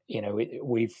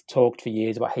 we've talked for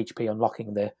years about HP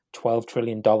unlocking the $12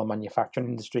 trillion manufacturing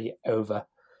industry over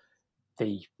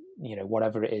the,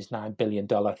 whatever it is, $9 billion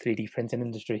 3D printing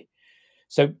industry.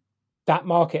 So that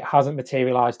market hasn't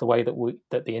materialized the way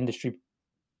that the industry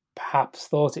perhaps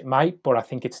thought it might, but I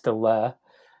think it's still there.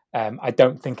 I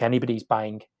don't think anybody's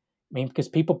buying. I mean, because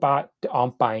people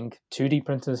aren't buying 2D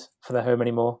printers for their home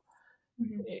anymore.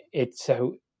 It's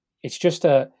just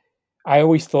I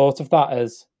always thought of that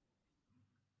as,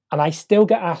 and I still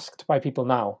get asked by people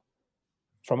now,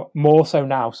 from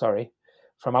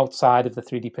outside of the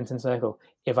 3D printing circle,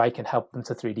 if I can help them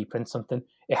to 3D print something.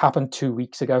 It happened 2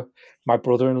 weeks ago. My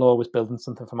brother-in-law was building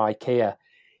something from IKEA,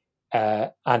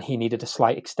 and he needed a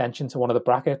slight extension to one of the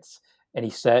brackets, and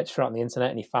he searched for it on the internet,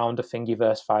 and he found a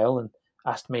Thingiverse file and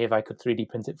asked me if I could 3D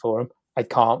print it for him. I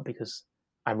can't, because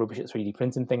I'm rubbish at 3D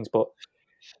printing things, but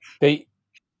I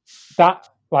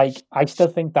still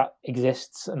think that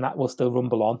exists, and that will still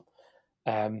rumble on.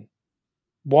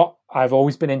 What I've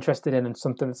always been interested in, and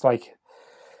something that's like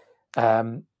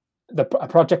a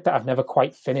project that I've never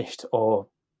quite finished or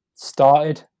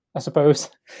started, I suppose,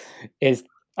 is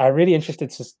I'm really interested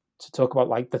to talk about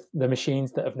like the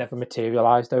machines that have never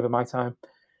materialized over my time.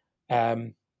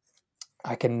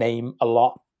 I can name a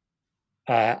lot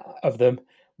of them.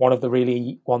 One of the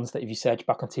really ones that if you search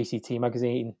back on TCT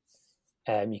magazine,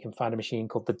 you can find a machine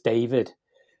called the David.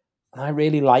 And I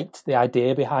really liked the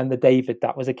idea behind the David.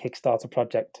 That was a Kickstarter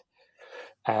project.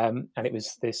 And it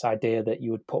was this idea that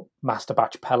you would put master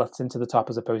batch pellets into the top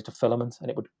as opposed to filament, and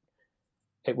it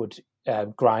would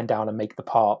grind down and make the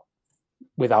part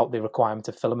without the requirement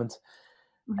of filament.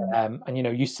 And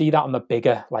you see that on the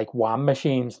bigger like WAM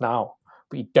machines now,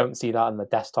 but you don't see that on the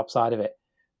desktop side of it.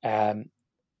 And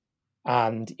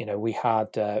we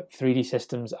had 3D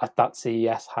Systems at that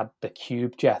CES had the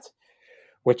CubeJet,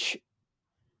 which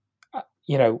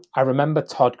I remember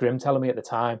Todd Grimm telling me at the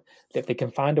time that if they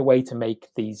can find a way to make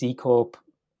the Z Corp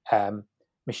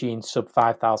machine sub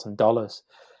 $5,000,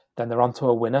 then they're onto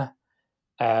a winner.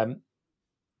 And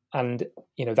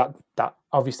that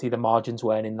obviously the margins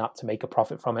weren't in that to make a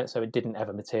profit from it, so it didn't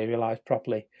ever materialize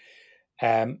properly.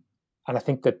 And I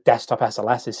think that desktop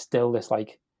SLS is still this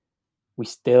like, we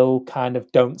still kind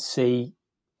of don't see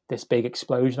this big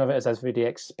explosion of it as everybody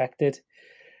expected.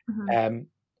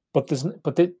 But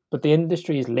the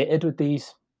industry is littered with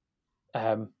these,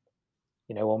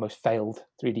 almost failed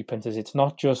 3D printers. It's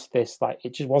not just this, like,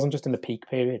 it just wasn't just in the peak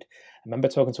period. I remember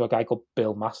talking to a guy called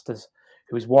Bill Masters,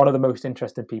 who was one of the most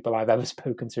interesting people I've ever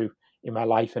spoken to in my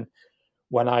life. And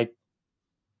when I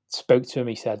spoke to him,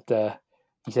 he said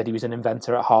he was an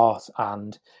inventor at heart,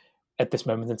 and at this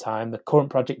moment in time, the current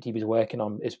project he was working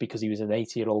on is because he was an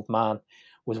 80-year-old man,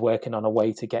 was working on a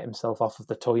way to get himself off of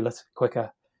the toilet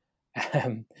quicker.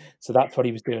 So that's what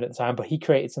he was doing at the time. But he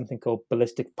created something called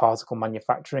ballistic particle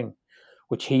manufacturing,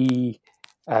 which the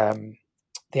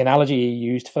analogy he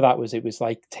used for that was, it was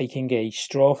like taking a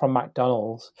straw from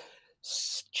McDonald's,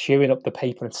 chewing up the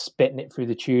paper and spitting it through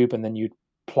the tube, and then you'd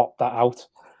plop that out.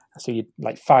 So you'd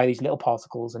like fire these little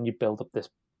particles and you build up this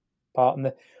part.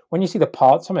 And when you see the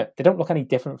parts from it, they don't look any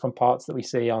different from parts that we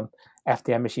see on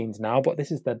FDM machines now, but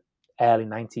this is the early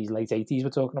 90s, late 80s we're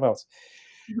talking about.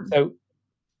 Mm-hmm. So,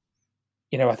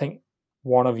 I think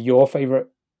one of your favorite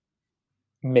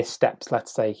missteps,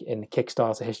 let's say, in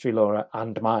Kickstarter history, Laura,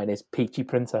 and mine, is Peachy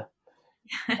Printer.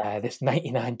 This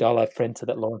 $99 printer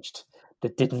that launched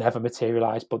that didn't ever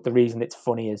materialize. But the reason it's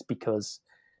funny is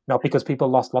not because people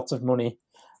lost lots of money.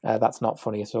 That's not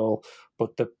funny at all.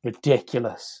 But the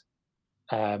ridiculous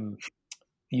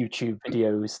YouTube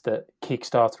videos that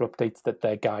Kickstarter updates that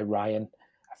their guy Ryan,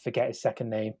 I forget his second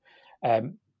name,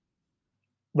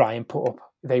 Ryan put up.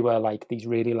 They were like these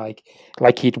really like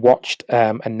he'd watched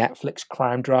a Netflix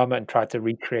crime drama and tried to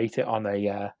recreate it on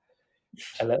a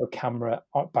little camera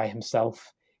by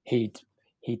himself. He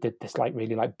did this like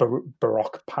really like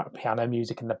baroque piano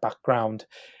music in the background.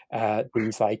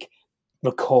 These like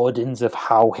recordings of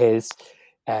how his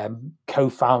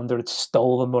co-founder had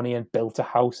stole the money and built a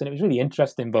house, and it was really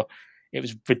interesting, but it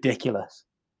was ridiculous.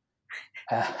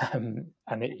 And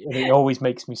it always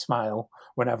makes me smile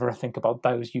whenever I think about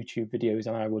those YouTube videos,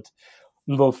 and I would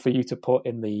love for you to put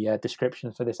in the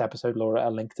description for this episode, Laura,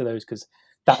 a link to those, because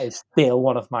that is still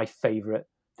one of my favorite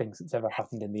things that's ever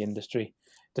happened in the industry,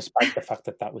 despite the fact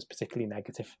that was particularly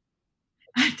negative.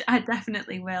 I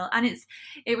definitely will. And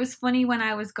it was funny when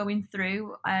I was going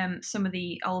through some of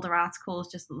the older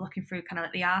articles, just looking through kind of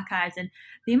like the archives, and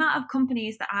the amount of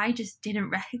companies that I just didn't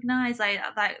recognize,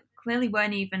 that clearly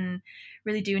weren't even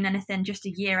really doing anything just a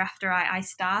year after I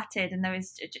started. And there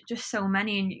was just so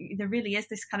many, and there really is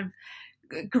this kind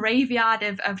of graveyard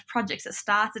of projects that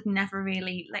started and never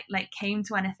really like came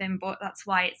to anything. But that's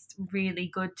why it's really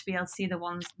good to be able to see the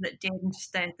ones that did, and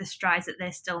just the strides that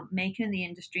they're still making in the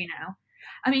industry now.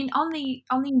 I mean, on the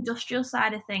industrial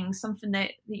side of things, something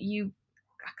that you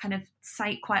kind of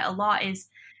cite quite a lot is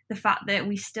the fact that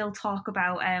we still talk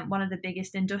about one of the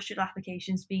biggest industrial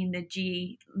applications being the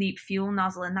GE LEAP fuel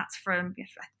nozzle, and that's from, I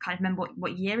can't remember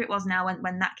what year it was now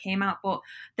when that came out, but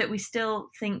that we still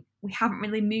think we haven't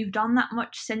really moved on that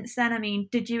much since then. I mean,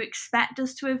 did you expect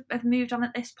us to have moved on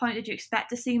at this point? Did you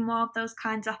expect to see more of those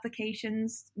kinds of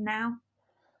applications now?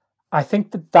 I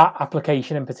think that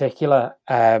application in particular,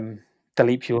 the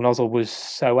LEAP fuel nozzle, was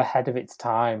so ahead of its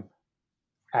time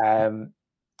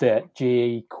that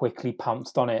GE quickly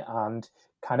pounced on it and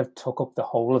kind of took up the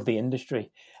whole of the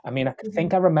industry. I mean, I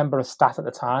think I remember a stat at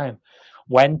the time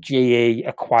when GE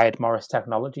acquired Morris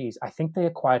Technologies. I think they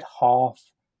acquired half.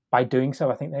 By doing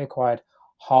so, I think they acquired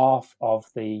half of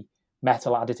the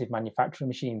metal additive manufacturing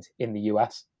machines in the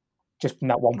US, just in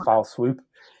that one foul swoop.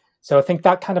 So I think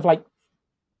that kind of like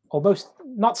almost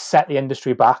not set the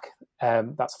industry back.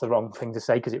 That's the wrong thing to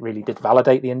say, because it really did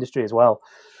validate the industry as well.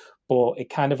 But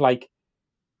it kind of like,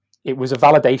 it was a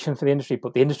validation for the industry,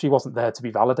 but the industry wasn't there to be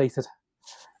validated.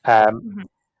 But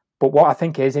what I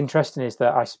think is interesting is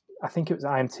that I think it was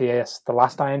IMTS, the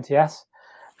last IMTS.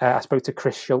 I spoke to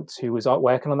Chris Schultz, who was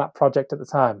working on that project at the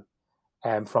time,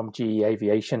 from GE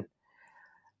Aviation.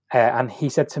 And he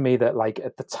said to me that like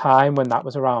at the time when that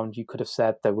was around, you could have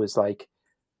said there was like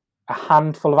a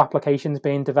handful of applications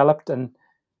being developed, and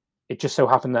it just so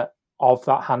happened that of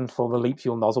that handful, the LEAP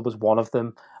fuel nozzle was one of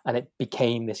them, and it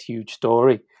became this huge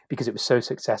story because it was so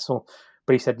successful.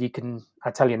 But he said,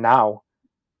 I tell you now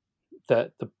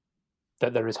that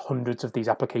there is hundreds of these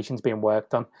applications being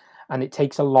worked on, and it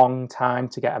takes a long time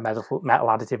to get a metal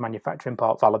additive manufacturing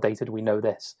part validated. We know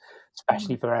this,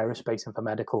 especially for aerospace and for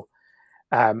medical.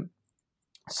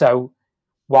 So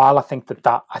while I think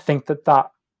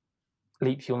that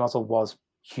LEAP fuel nozzle was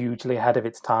hugely ahead of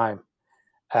its time,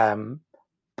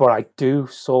 but I do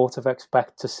sort of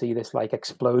expect to see this like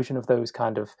explosion of those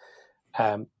kind of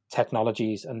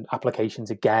technologies and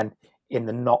applications again in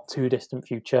the not too distant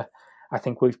future. I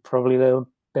think we've probably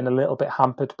been a little bit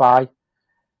hampered by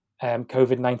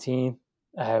COVID-19.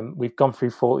 We've gone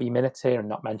through 40 minutes here and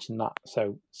not mentioned that,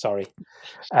 so sorry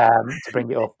to bring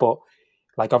it up. But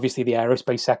like obviously the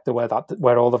aerospace sector,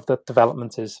 where all of the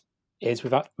development is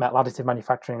with that metal additive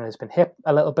manufacturing, has been hit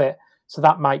a little bit. So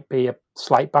that might be a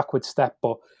slight backward step,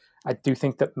 but I do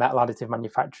think that metal additive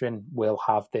manufacturing will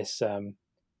have this.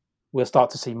 We'll start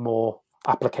to see more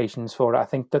applications for it. I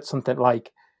think that something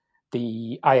like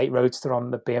the i8 Roadster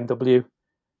on the BMW.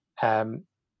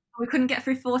 We couldn't get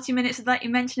through 40 minutes without you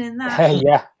mentioning that.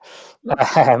 Yeah,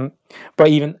 but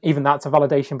even that's a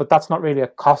validation. But that's not really a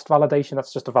cost validation.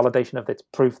 That's just a validation of its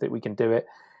proof that we can do it.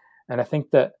 And I think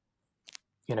that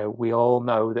we all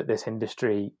know that this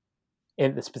industry,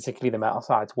 in this particularly the metal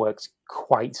sides, works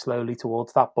quite slowly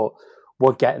towards that. But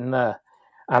we're getting there,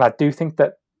 and I do think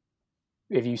that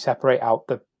if you separate out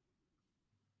the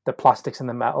plastics and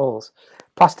the metals,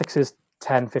 plastics is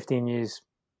 10, 15 years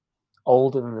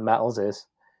older than the metals is.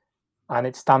 And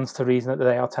it stands to reason that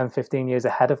they are 10, 15 years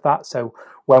ahead of that. So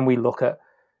when we look at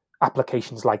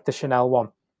applications like the Chanel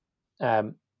one,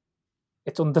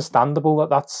 it's understandable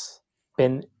that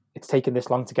it's taken this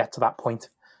long to get to that point.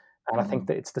 And I think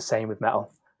that it's the same with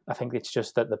metal. I think it's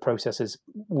just that the processes,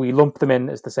 we lump them in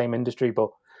as the same industry,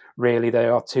 but really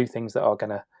there are two things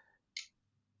that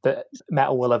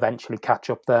metal will eventually catch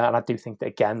up there. And I do think that,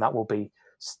 again, that will be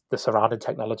the surrounding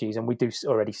technologies. And we do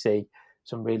already see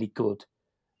some really good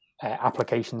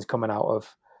applications coming out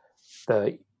of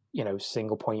the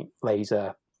single point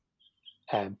laser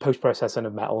post-processing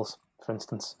of metals, for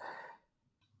instance.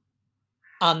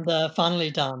 And finally,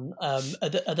 Dan, are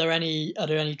there any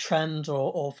trends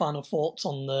or final thoughts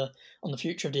on the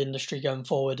future of the industry going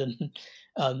forward? And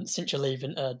since you're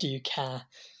leaving, do you care?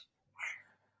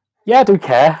 Yeah, I do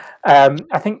care.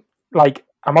 I think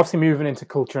I'm obviously moving into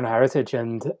culture and heritage,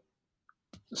 and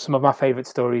some of my favourite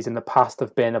stories in the past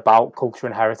have been about culture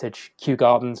and heritage. Kew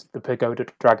Gardens, the Pagoda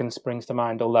Dragon springs to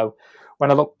mind, although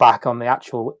when I look back on the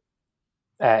actual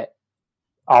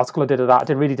article I did of that,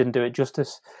 I really didn't do it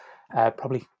justice.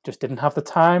 Probably just didn't have the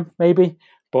time, maybe.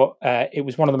 But it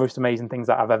was one of the most amazing things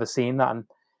that I've ever seen. And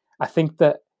I think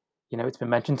that, it's been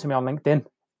mentioned to me on LinkedIn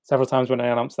several times when I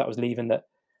announced that I was leaving, that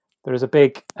there is a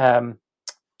big...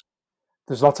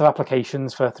 there's lots of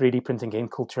applications for 3D printing in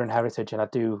culture and heritage, and I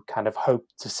do kind of hope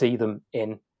to see them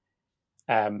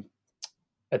at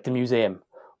the museum.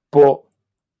 But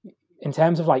in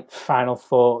terms of final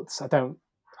thoughts,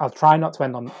 I'll try not to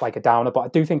end on a downer, but I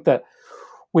do think that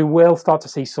we will start to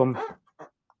see some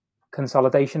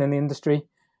consolidation in the industry.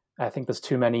 I think there's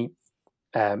too many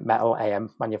metal AM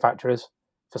manufacturers,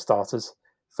 for starters,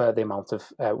 for the amount of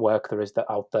work there is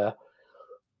out there.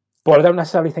 But I don't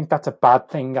necessarily think that's a bad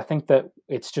thing. I think that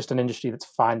it's just an industry that's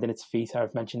finding its feet.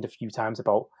 I've mentioned a few times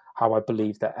about how I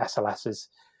believe that SLS has,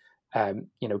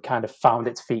 kind of found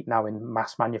its feet now in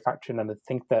mass manufacturing. And I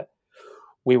think that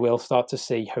we will start to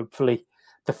see, hopefully,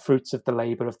 the fruits of the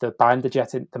labour of the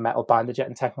metal binder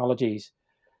jetting technologies.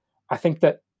 I think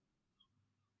that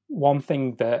one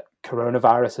thing that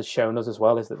coronavirus has shown us as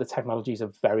well is that the technologies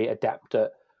are very adept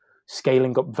at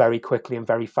scaling up very quickly and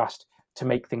very fast to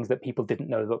make things that people didn't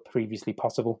know that were previously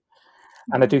possible.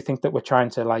 And I do think that we're trying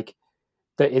to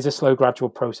there is a slow gradual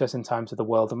process in terms of the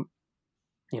world,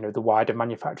 the wider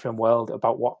manufacturing world,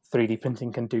 about what 3D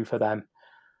printing can do for them.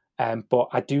 But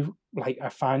I do I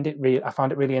found it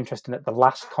really interesting at the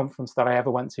last conference that I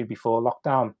ever went to before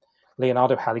lockdown.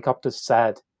 Leonardo Helicopters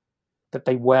said that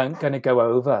they weren't going to go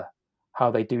over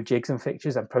how they do jigs and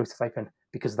fixtures and prototyping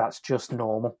because that's just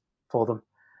normal for them.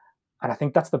 And I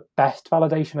think that's the best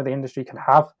validation of the industry can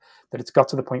have, that it's got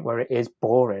to the point where it is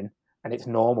boring and it's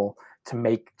normal to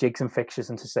make jigs and fixtures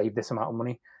and to save this amount of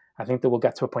money. I think that we'll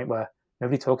get to a point where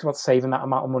nobody talks about saving that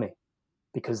amount of money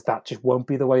because that just won't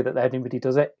be the way that anybody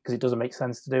does it, because it doesn't make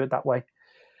sense to do it that way.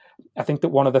 I think that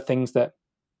one of the things that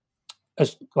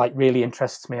really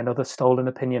interests me, another stolen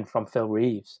opinion from Phil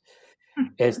Reeves,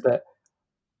 is that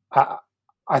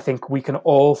I think we can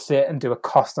all sit and do a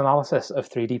cost analysis of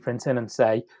 3D printing and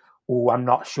say, oh, I'm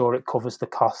not sure it covers the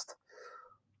cost.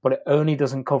 But it only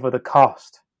doesn't cover the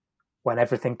cost when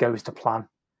everything goes to plan.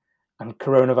 And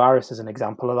coronavirus is an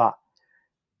example of that.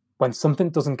 When something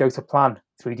doesn't go to plan,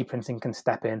 3D printing can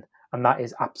step in, and that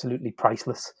is absolutely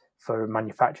priceless for a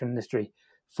manufacturing industry,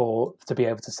 to be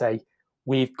able to say,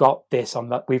 we've got this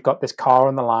car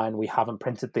on the line, we haven't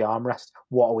printed the armrest,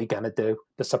 what are we going to do?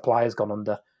 The supplier's gone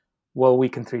under. Well, we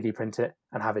can 3D print it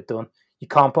and have it done. You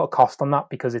can't put a cost on that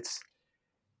because it's,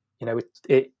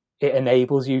 it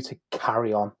enables you to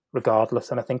carry on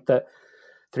regardless. And I think that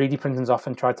 3D printing's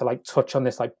often tried to touch on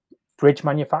this bridge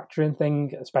manufacturing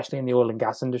thing, especially in the oil and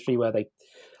gas industry, where they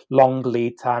long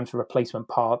lead times for replacement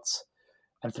parts,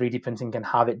 and 3D printing can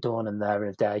have it done and there in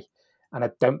a day. And I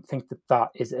don't think that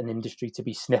is an industry to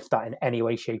be sniffed at in any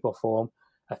way, shape, or form.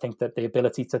 I think that the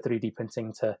ability to 3D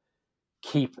printing to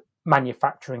keep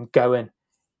manufacturing going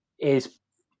is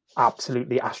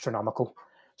absolutely astronomical.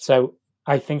 So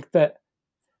I think that,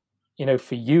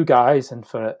 for you guys and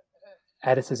for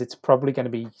editors, it's probably going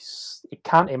to be,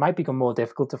 it might become more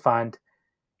difficult to find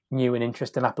new and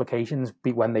interesting applications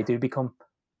when they do become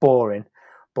boring.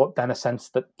 But then a sense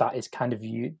that is kind of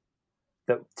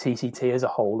that TCT as a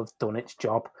whole have done its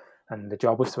job, and the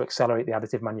job was to accelerate the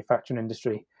additive manufacturing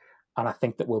industry. And I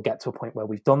think that we'll get to a point where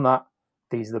we've done that.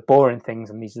 These are the boring things,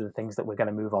 and these are the things that we're going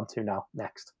to move on to now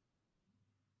next.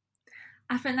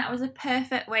 I think that was a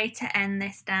perfect way to end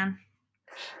this, Dan.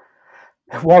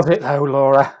 Was it though,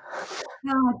 Laura?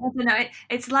 No, I don't know.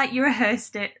 It's like you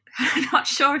rehearsed it. I'm not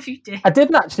sure if you did. I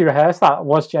didn't actually rehearse that. It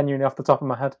was genuinely off the top of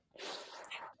my head.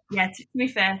 Yeah, to be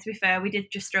fair, we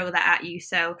did just throw that at you.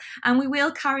 So, and we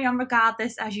will carry on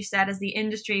regardless, as you said, as the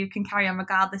industry can carry on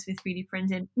regardless with 3D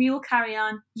printing. We will carry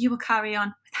on. You will carry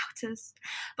on without us.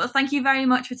 But thank you very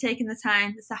much for taking the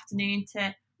time this afternoon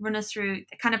to run us through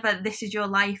kind of a this is your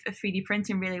life of 3D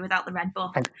printing, really, without the Red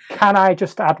Bull. And can I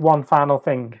just add one final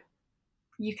thing?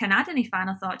 You can add any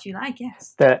final thoughts you like,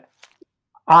 yes. That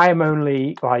I'm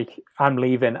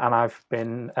leaving, and I've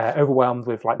been overwhelmed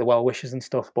with the well wishes and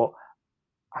stuff, but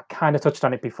I kind of touched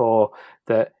on it before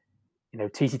that,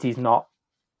 TCT is not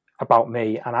about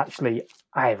me, and actually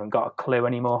I haven't got a clue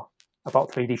anymore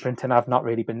about 3D printing. I've not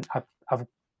really been, I've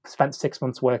spent 6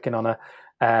 months working on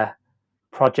another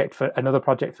project for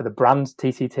the brand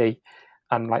TCT,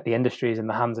 and the industry is in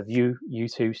the hands of you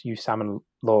two, Sam and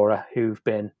Laura,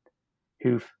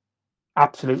 who've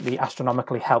absolutely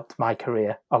astronomically helped my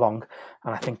career along,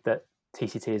 and I think that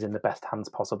TCT is in the best hands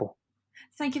possible.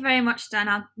 Thank you very much,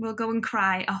 Dan. We'll go and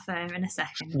cry off air in a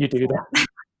second. You do that.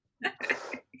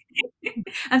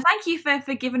 And thank you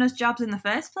for giving us jobs in the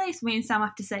first place. Me and Sam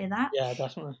have to say that. Yeah,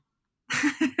 definitely.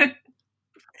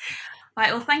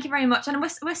 Right, well, thank you very much. And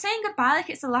we're saying goodbye like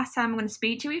it's the last time I'm going to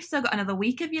speak to you. We've still got another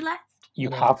week of you left. You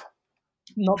have.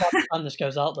 Not by the time this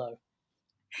goes out, though.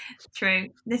 True.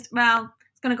 It's going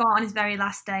to go out on his very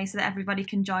last day so that everybody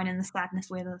can join in the sadness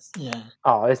with us. Yeah.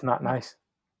 Oh, isn't that nice?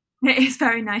 It is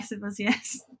very nice of us,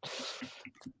 yes.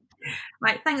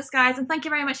 Right, thanks guys, and thank you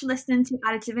very much for listening to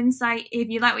Additive Insight. If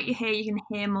you like what you hear, you can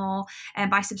hear more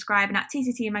by subscribing at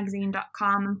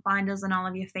tctmagazine.com, and find us on all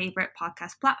of your favourite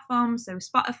podcast platforms, so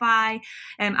Spotify,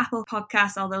 Apple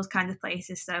Podcasts, all those kinds of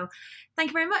places. So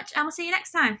thank you very much, and we'll see you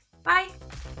next time. Bye.